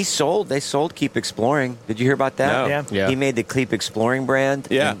 They sold Keep Exploring. Did you hear about that? No. Yeah. He made the Keep Exploring brand.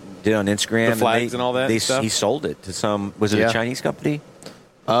 Yeah. And did it on Instagram. The flags and all that stuff? He sold it to some. Was it a Chinese company?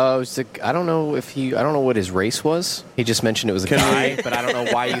 I don't know what his race was. He just mentioned it was a guy, but I don't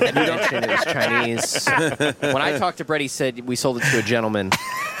know why you had mentioned it was Chinese. When I talked to Brett, he said we sold it to a gentleman.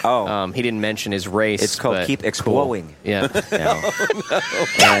 Oh, he didn't mention his race. it's called but Keep Exploring. cool. Yeah. And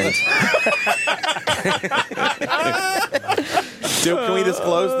Can we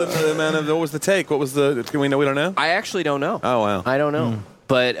disclose the amount of what was the take? What was the? Can we know? We don't know. I actually don't know. Oh wow. I don't know.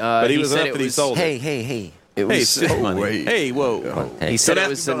 But he was said enough it that he was. sold it. hey. It was. Hey, sit money. Hey, whoa. He said Don't it ask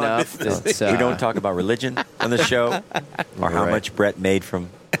was me about my enough. business. That, we don't talk about religion on the show, or how Right. much Brett made from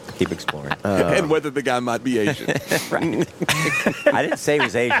Keep Exploring. And whether the guy might be Asian. Right. I didn't say he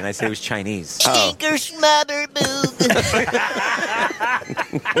was Asian. I said he was Chinese. Stinker smother boog.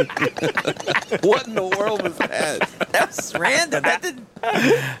 What in the world was that? That was random. That didn't.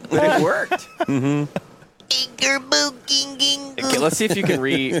 But it worked. Stinker boog ging ging Okay, let's see if you can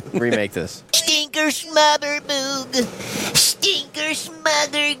remake this. Stinker smother boog. Stinker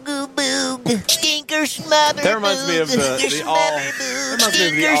smother goo boog. Stinker smother That reminds me of the all. That reminds me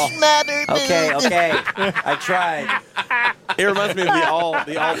of the all. smother boog. Okay. I tried. It reminds me of the all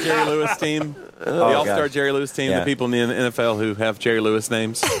Jerry Lewis team, the all-star gosh. Jerry Lewis team, Yeah. the people in the NFL who have Jerry Lewis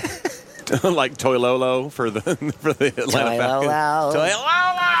names, like Toilolo for the Atlanta Falcons.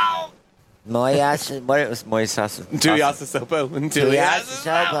 Toilolo. Moyas, what it was Moyas. Tuiasosopo and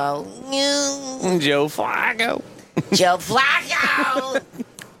Tuiasosopo. Joe Flacco. Joe Flacco.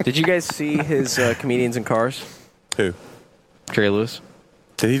 Did you guys see his Comedians in Cars? Who? Jerry Lewis.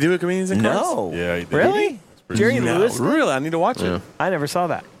 Did he do a Comedians in Cars? No. Yeah, he did. Really? Jerry No, Lewis? really? I need to watch it. I never saw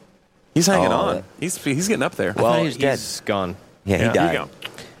that. He's hanging Oh. on. He's getting up there. Well, he's dead. gone. Yeah, he died.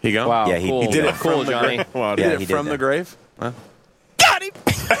 He gone? Wow. Yeah, he- cool. he did it cool, from the Johnny. grave. Wow, He Yeah, did he it did from that. the grave? Well,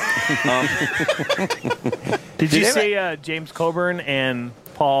 Did you see James Coburn and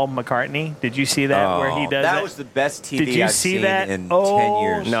Paul McCartney? Did you see that where he does that it? was the best TV Did you I've see seen that? in oh 10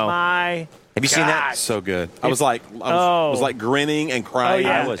 years. No. My Have you seen that? so good. I was like grinning and crying. Oh,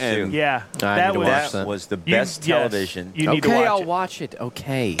 yeah. I was and too. Yeah, I that need to was watch That was the you- best yes, television. You need to Okay, watch I'll it. watch it.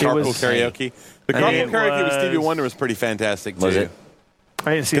 Okay. Carpool was- karaoke. The And carpool it karaoke with Stevie was- Wonder was pretty fantastic too. Was it?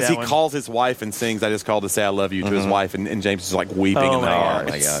 I didn't see Because that he one. calls his wife and sings "I Just Called to Say I Love You" to his wife, and James is like weeping Oh in the my car. God. Oh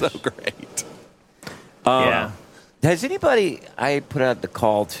my It's gosh. so great. Yeah. Has anybody? I put out the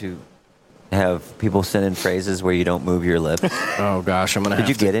call to have people send in phrases where you don't move your lips. Oh gosh, I'm gonna. Did have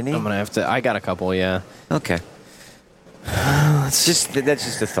you to, get any? I'm gonna have to. I got a couple. Yeah. Okay. That's just a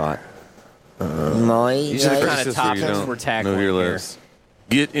thought. These are the kind of It's just where you topics don't we're tackling move your here. lips.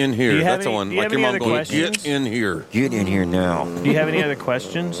 Get in here. Do you have That's the any- one. do you Like have your any mom other going, questions? "Get in here." Get in here now. Do you have any other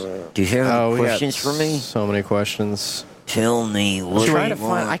questions? Do you have Oh, any we got questions for me? So many questions. Tell me what I'm you trying to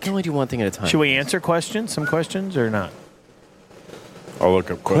find. I want. can only do one thing at a time. Should we answer questions? Some questions or not? I'll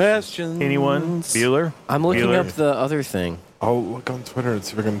look up Questions. Anyone? Bueller? I'm looking Bueller? up the other thing. I'll look on Twitter and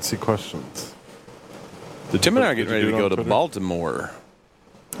see if I can see questions. Tim and I are getting Did ready you to do it go on to Twitter? Baltimore.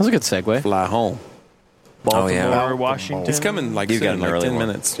 That's a good segue. Fly home. Baltimore, yeah. Washington. It's coming like You've soon, got an like early 10 one.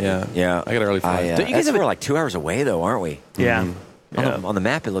 minutes. Yeah. Yeah, I got an early flight. Don't Don't you guys we're have a- like 2 hours away, though, aren't we? Yeah. On the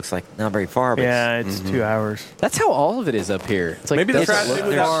map, it looks like not very far. But Yeah, it's 2 hours. That's how all of it is up here. It's like Maybe the that's traffic, what-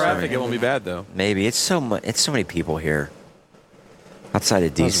 without there's- traffic, it won't be bad though. maybe it's so much. It's so many people here. Outside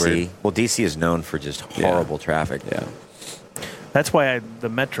of That's DC, weird. well, DC is known for just horrible traffic. Yeah. That's why the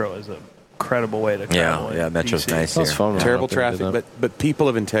metro is a incredible way to travel. Yeah, Metro's DC. nice That's here. fun. Terrible I don't think we traffic, did but people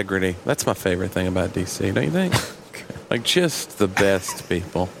of integrity. That's my favorite thing about DC, don't you think? Like, just the best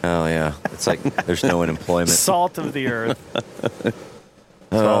people. Oh, yeah. It's like there's no unemployment. Salt of the earth.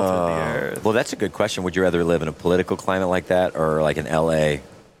 Salt of the earth. Well, that's a good question. Would you rather live in a political climate like that or like in L.A.,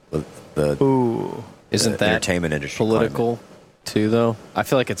 Ooh. Isn't that entertainment industry political too, though? I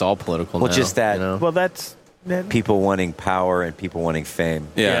feel like it's all political Well, now. just that- you know? Well, that's people wanting power and people wanting fame.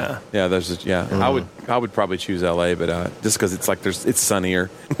 Yeah. I would probably choose LA, but just because it's like it's sunnier.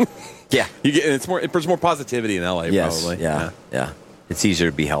 Yeah. You get there's more positivity in LA. Yes. Probably. Yeah. It's easier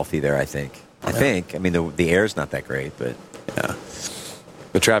to be healthy there, I think. I mean, the air's not that great, but yeah.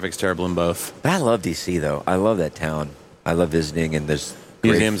 The traffic's terrible in both. I love DC though. I love that town. I love visiting, and there's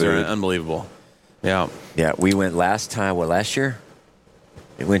great Museums are food. unbelievable. Yeah. Yeah, we went last year?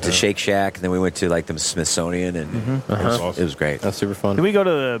 We went to Shake Shack, and then we went to like the Smithsonian, and it was great. That's super fun. Did we go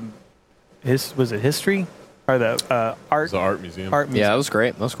to was it history or the art? It's the art museum. Art museum. Yeah, it was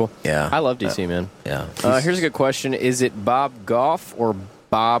great. That was cool. Yeah. I love DC, man. Yeah. Here's a good question. Is it Bob Goff or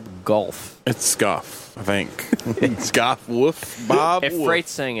Bob Golf? It's Goff, I think. It's Goff Woof. Bob If Woof.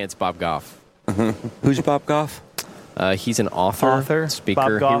 Freight's saying it, it's Bob Goff. Who's Bob Goff? He's an author, speaker.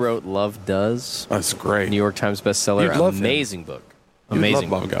 Bob Goff. He wrote Love Does. That's great. New York Times bestseller. You'd love him. Amazing book. You'd Amazing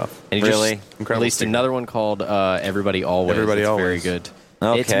love book. Bob Goff. And he Really? just Incredible released speaker. another one called Everybody Always. Everybody it's Always. very good.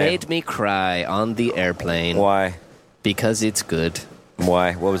 Okay. It's made me cry on the airplane. Why? Because it's good.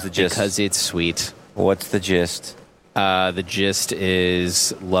 Why? What was the gist? Because it's sweet. What's the gist? The gist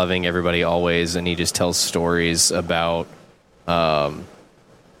is loving everybody always, and he just tells stories about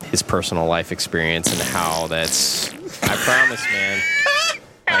his personal life experience and how that's. I promise, man.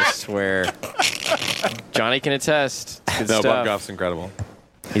 I swear. Johnny can attest. It's good No, stuff. Bob Goff's incredible.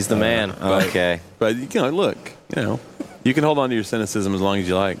 He's the man. Okay. But look, you can hold on to your cynicism as long as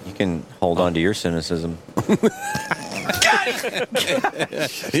you like. You can hold on to your cynicism.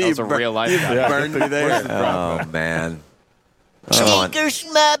 That was a real life guy. You burned me there. Oh, man. Come on. Stinker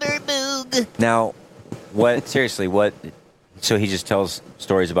smother boog. Now, what? Seriously, what? So he just tells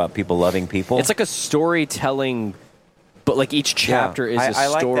stories about people loving people? It's like a storytelling, but like each chapter is a I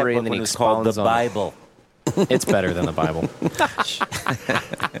like that story, book and then when he it was called expounds the on it. Bible. It's better than the Bible.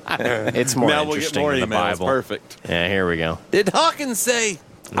 It's more Now we'll get interesting more than the emails. Bible. Perfect. Yeah, here we go. Did Hawkins say?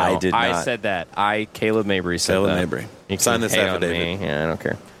 No, I did I not. said that. Caleb Mabry said Caleb that. Mabry. You can Sign this hate on affidavit. me. Yeah, I don't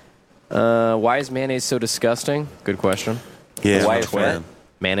care. Why is mayonnaise so disgusting? Good question. Yeah, Why I'm not a is what? fan.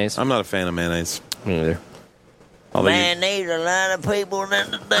 Mayonnaise? I'm not a fan of mayonnaise. Me neither. Although Man, there's a lot of people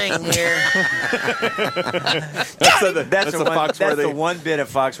in the thing here. That's Foxworthy. the one bit of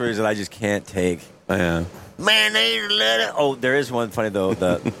Foxworthy that I just can't take. Yeah. Man, there's a lot of... Oh, there is one funny though.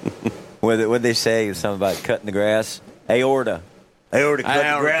 What they say something about cutting the grass. Aorta. Aorta cut the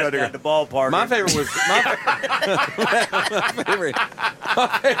grass down the ballpark. My favorite was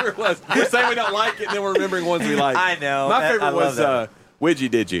my favorite was we're saying we don't like it, and then we're remembering ones we like. I know. My I favorite love was that. Widgie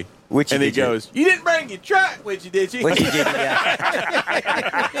Didgie. Widgie and he Didgie. goes, "You didn't bring your truck, Widgie Didgie." What you did, yeah.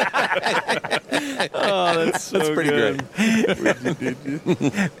 Oh, that's That's pretty great.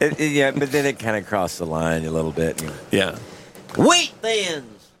 Yeah, but then it kind of crossed the line a little bit. Yeah. Wheat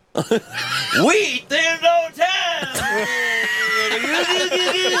thins. Wheat thins all the time.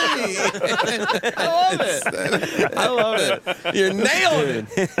 I love it. You're nailing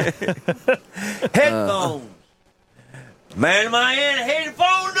it. Headphones. Man in my hand,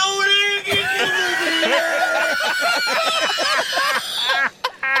 headphones over there.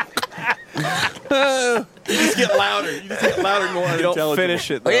 You just get louder. You just get louder and more You don't unintelligible.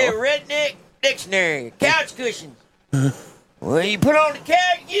 finish it, though. Okay, redneck dictionary. Couch cushions. Well, you put on the couch,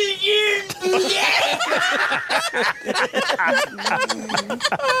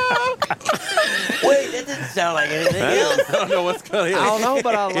 Wait, that didn't sound like anything else. I don't know what's going on. I don't know,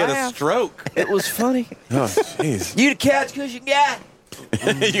 but I He had a laughed. stroke. It was funny. Oh, jeez. You the couch cushion guy? You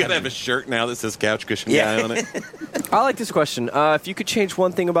got to have a shirt now that says couch cushion guy on it. I like this question. If you could change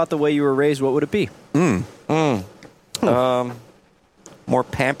one thing about the way you were raised, what would it be? More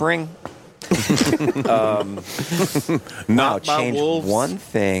pampering. Not by change wolves. one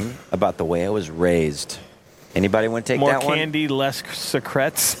thing about the way I was raised. Anybody want to take More that candy, less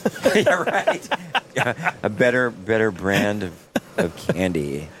secrets. one? Yeah, right. Yeah, a better brand of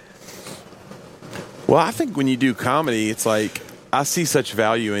candy. Well, I think when you do comedy, it's like I see such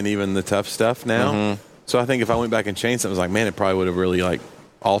value in even the tough stuff now. Mm-hmm. So I think if I went back and changed something, I was like, man, it probably would have really like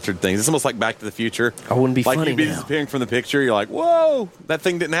altered things. It's almost like Back to the Future. I wouldn't be like funny you'd be now. disappearing from the picture. You're like, whoa, that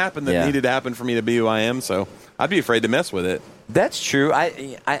thing didn't happen that Yeah. needed to happen for me to be who I am. So I'd be afraid to mess with it. That's true.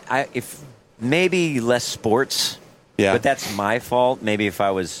 I if maybe less sports. Yeah. But that's my fault. Maybe if I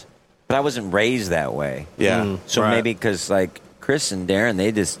was But I wasn't raised that way. Yeah. So maybe because like Chris and Darren,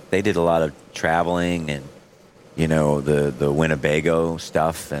 they did a lot of traveling and the Winnebago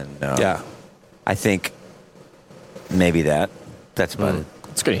stuff and I think maybe that's about it.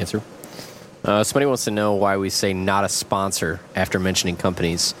 That's a good answer. Somebody wants to know why we say not a sponsor after mentioning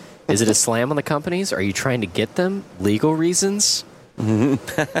companies. Is it a slam on the companies? Are you trying to get them? Legal reasons? Some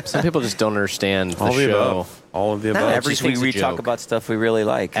people just don't understand the show. All of the above. Everything we talk about stuff we really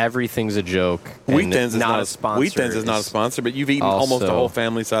like. Everything's a joke. Weekends is not a sponsor. Weekends is not a sponsor, but you've eaten almost a whole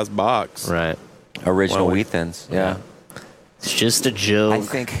family-sized box. Right. Original Weekends. Yeah. It's just a joke. I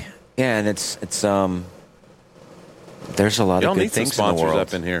think. Yeah, and it's there's a lot of good things in the world.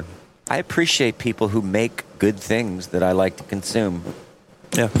 Up in here. I appreciate people who make good things that I like to consume.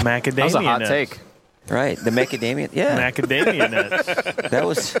 Yeah, macadamia That was a hot nuts. take. Right, the macadamia. Yeah, Macadamia nuts. that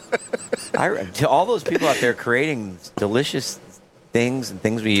was. To all those people out there creating delicious things and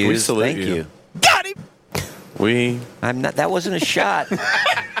things we use. salute Thank you. you. Got him. I'm not. That wasn't a shot.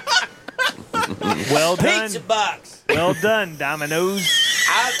 Well done. Pizza box. Well done, Domino's.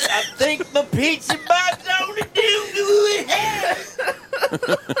 I think my pizza box only do it.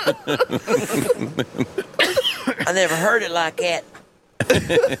 I never heard it like that.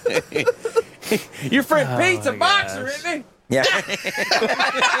 Your friend Pizza Boxer, isn't he? Yeah. There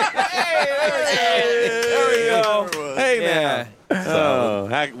we go. Hey,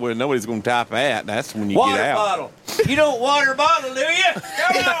 now. Well, nobody's going to top that. That's when you Water get out. bottle. You don't water bottle, do you?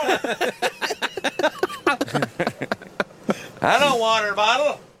 Come on. I don't water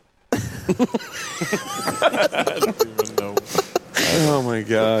bottle. Oh, my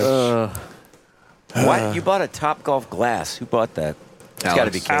gosh. What? You bought a Topgolf glass. Who bought that? It's got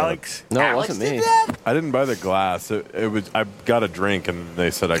to be Caleb. Alex. No, it wasn't me. I didn't buy the glass. It was. I got a drink, and they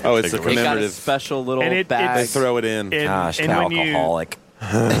said I could. Oh, take it's a it with me. It got a commemorative. special little And bag. They throw it in. Gosh, and when you, alcoholic.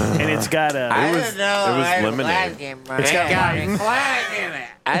 and it's got a. I was- don't know. it was I lemonade. It's got a flag in it.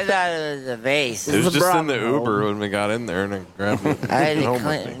 I thought it was a vase. It was a just in the Bravo. Uber when we got in there, and I grabbed it. I had Home to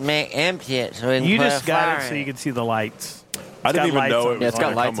with me. empty it so we can You put just a got fire it so in you can see the lights. I didn't got even lights know on it it. was Yeah, it's got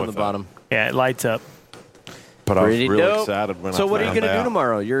gonna lights come on the with bottom. Yeah, it lights up. But I was Pretty really dope. excited when So what are you going to do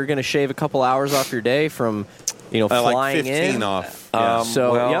tomorrow? You're going to shave a couple hours off your day from, like flying 15 in. off.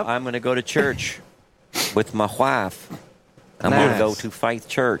 So, well, yep. I'm going to go to church with my wife. I'm Nice. going to go to Faith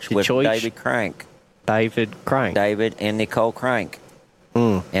Church To with church? David Crank. David Crank. David and Nicole Crank.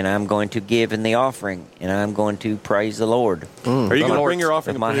 And I'm going to give in the offering, and I'm going to praise the Lord. Are you going to bring your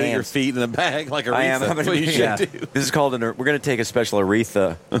offering with and my put it in your hands. feet in a bag like Aretha? I am. That's what you should do. This is called we're going to take a special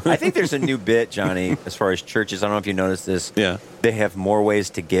Aretha. I think there's a new bit, Johnny, as far as churches. I don't know if you noticed this. Yeah. They have more ways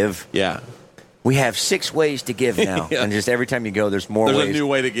to give. Yeah. We have 6 ways to give now. Yeah. And just every time you go, there's more There's ways. a new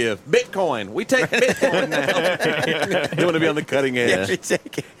way to give. Bitcoin. We take Bitcoin now. You want to be on the cutting edge. Yeah,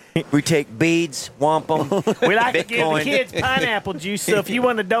 we take beads, wamp them. We like to give the Bitcoin. kids pineapple juice, so if you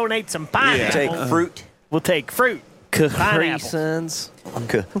want to donate some pineapple, Take fruit. we'll take fruit. Pineapple.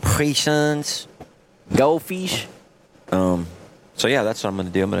 Capricins. Goldfish. So yeah, that's what I'm going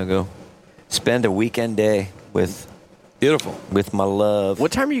to do. I'm going to go spend a weekend day with Beautiful. with my love.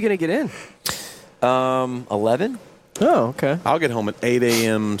 What time are you going to get in? 11? Oh, okay. I'll get home at 8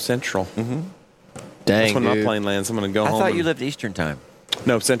 a.m. Central. Dang, That's when my dude. plane lands. I'm going to go I home. thought you and- lived Eastern time.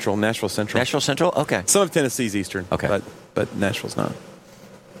 No, Central. Nashville Central. Nashville Central? Okay. Some of Tennessee's Eastern. Okay. But Nashville's not.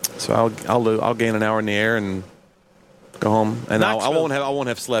 So I'll gain an hour in the air and go home. And I won't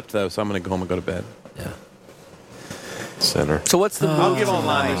have slept though. So I'm going to go home and go to bed. Yeah. Center. So what's the move I'll give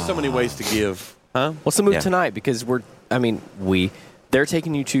online. tonight? There's so many ways to give. Huh? What's the move Yeah. tonight? Because they're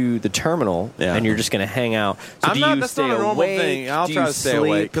taking you to the terminal, Yeah. and you're just going to hang out. So do you That's stay not a normal awake? thing. I'll Do try you to stay sleep?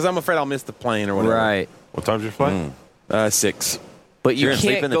 awake because I'm afraid I'll miss the plane or whatever. Right. What time's your flight? 6. But you You're gonna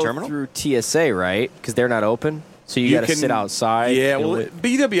sleep can't in the go terminal? through TSA, right? Because they're not open. So you got to sit outside. Yeah, and well, wait.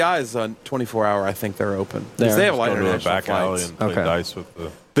 BWI is on 24-hour. I think they're open. They Because are. they have a Go lot of to a international back alley flights. and play Okay. dice with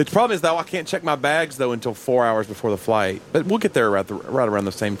the. The problem is, though, I can't check my bags, though, until 4 hours before the flight. But we'll get there right around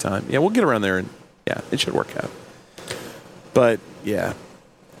the same time. Yeah, we'll get around there, and, yeah, it should work out. But, yeah.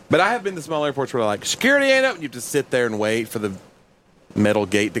 But I have been to small airports where, like, security ain't up, and you just sit there and wait for the metal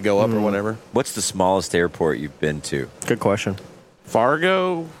gate to go up or whatever. What's the smallest airport you've been to? Good question.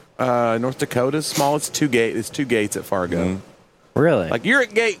 Fargo, North Dakota's small. It's two gates at Fargo. Really? Like, you're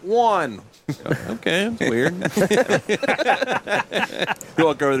at gate 1. Okay, that's weird. You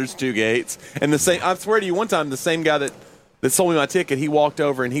walk over, there's 2 gates. And the same, I swear to you, one time, the same guy that sold me my ticket, he walked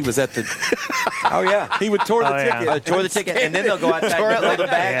over and he was at the. Oh, yeah. He would tore the yeah. ticket. Tore the ticket, and then they'll go outside and throw the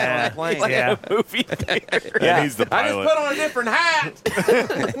bag on the plane. Yeah. movie theater. And he's the I just pilot. put on a different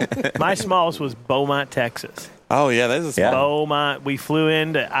hat. My smallest was Beaumont, Texas. Oh, yeah, that is a spot. Oh, my. We flew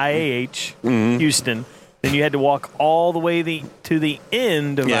into IAH, Houston. Then you had to walk all the way to the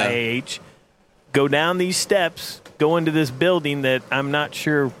end of IAH, go down these steps, go into this building that I'm not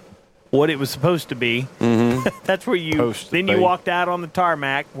sure what it was supposed to be. That's where you walked out on the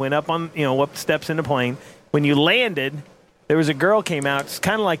tarmac, went up on, up the steps in the plane. When you landed, there was a girl came out. It's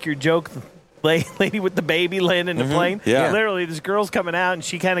kind of like your joke, lady with the baby landing the plane. Yeah. Literally, this girl's coming out, and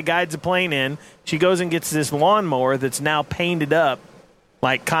she kind of guides the plane in. She goes and gets this lawnmower that's now painted up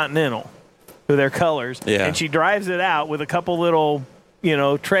like Continental with their colors. Yeah. And she drives it out with a couple little,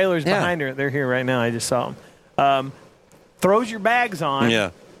 trailers behind her. They're here right now. I just saw them. Throws your bags on.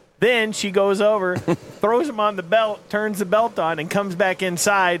 Yeah. Then she goes over, throws them on the belt, turns the belt on, and comes back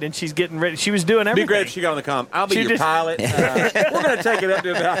inside, and she's getting ready. She was doing everything. Be great if she got on the comm. I'll be your pilot. We're going to take it up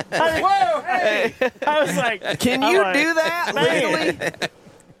to about. Whoa, hey! I was like, can you do that legally?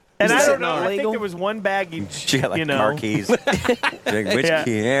 And I don't know. I think there was one baggage. She got like car keys. Which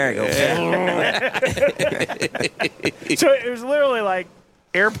key? There you go. So it was literally like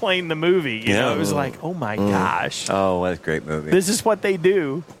Airplane the movie. It was like, oh my gosh. Oh, what a great movie. This is what they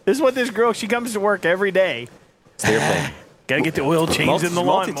do. This is what this girl, she comes to work every day. It's the airplane. Got to get the oil change in the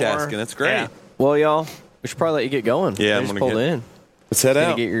lawnmower. Multitasking. That's great. Yeah. Well, y'all, we should probably let you get going. Yeah, I'm going to in. Let's head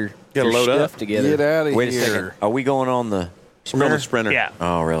out. Get your load stuff up together. Get out of Wait a here. second. Are we going on the We're on the Sprinter. Yeah.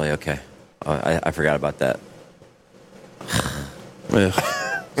 Oh, really? Okay. I forgot about that. So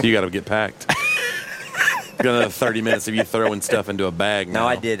you got to get packed. You got another 30 minutes of you throwing stuff into a bag now. No,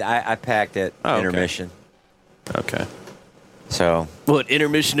 I did. I packed at intermission. Okay. So. What,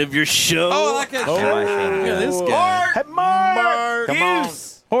 intermission of your show? Oh, I like it. Look at this guy. Mark! Come on.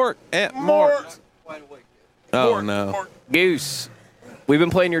 Hort at Mort. Oh, no. Goose. We've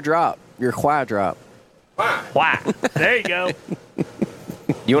been playing your drop, your Qwah drop. Why? There you go.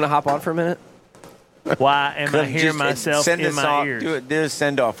 You want to hop on for a minute? Why am I hearing myself in my ears? Do a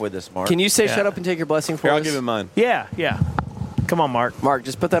send-off with us, Mark. Can you say shut up and take your blessing for Here, us? I'll give him mine. Yeah. Come on, Mark. Mark,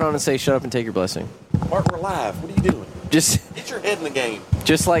 just put that on and say shut up and take your blessing. Mark, we're live. What are you doing? Just Get your head in the game.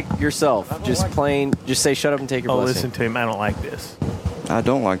 just like yourself. Just plain, just say shut up and take your Oh, blessing. listen to him. I don't like this. I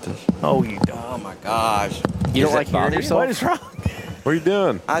don't like this. Oh, you don't. Oh my gosh. You don't like hearing yourself? What is wrong? What are you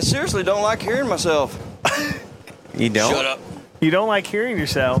doing? I seriously don't like hearing myself. You don't? Shut up. You don't like hearing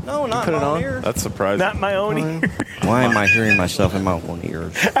yourself. No, not put it my on? ear. That's surprising. Not my own ear. Why am I hearing myself in my own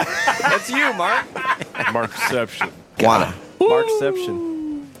ears? That's you, Mark. Markception. Why? Markception.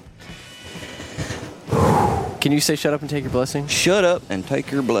 Can you say shut up and take your blessing? Shut up and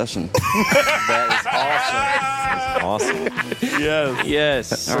take your blessing. That is awesome. That's awesome. Yes.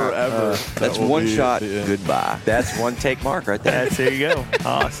 Yes. Forever. That's That will one be shot. at the end. Goodbye. That's one take Mark right there. There you go.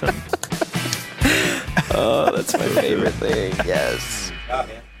 Awesome. Oh, that's my favorite thing. Yes.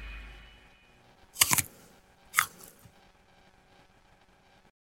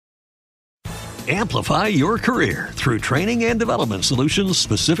 Amplify your career through training and development solutions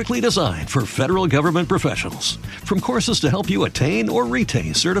specifically designed for federal government professionals. From courses to help you attain or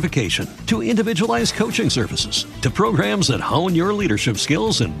retain certification, to individualized coaching services, to programs that hone your leadership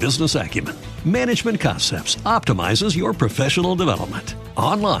skills and business acumen, Management Concepts optimizes your professional development.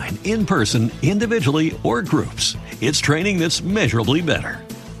 Online, in person, individually, or groups, it's training that's measurably better.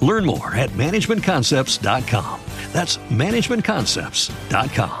 Learn more at managementconcepts.com. That's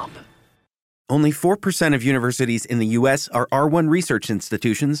managementconcepts.com. Only 4% of universities in the U.S. are R1 research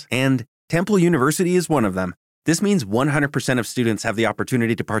institutions, and Temple University is one of them. This means 100% of students have the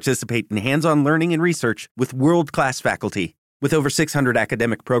opportunity to participate in hands-on learning and research with world-class faculty. With over 600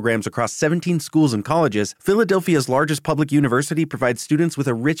 academic programs across 17 schools and colleges, Philadelphia's largest public university provides students with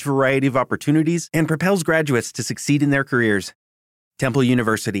a rich variety of opportunities and propels graduates to succeed in their careers. Temple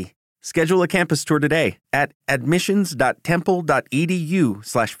University. Schedule a campus tour today at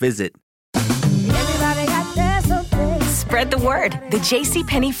admissions.temple.edu/visit. Spread the word. The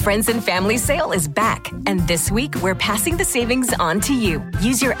JCPenney Friends and Family Sale is back. And this week, we're passing the savings on to you.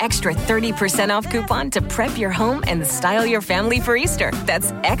 Use your extra 30% off coupon to prep your home and style your family for Easter.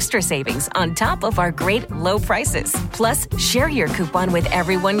 That's extra savings on top of our great low prices. Plus, share your coupon with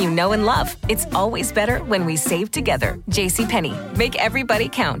everyone you know and love. It's always better when we save together. JCPenney. Make everybody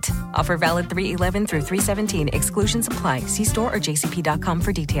count. Offer valid 3/11 through 3/17. Exclusions apply. See store or jcp.com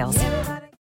for details.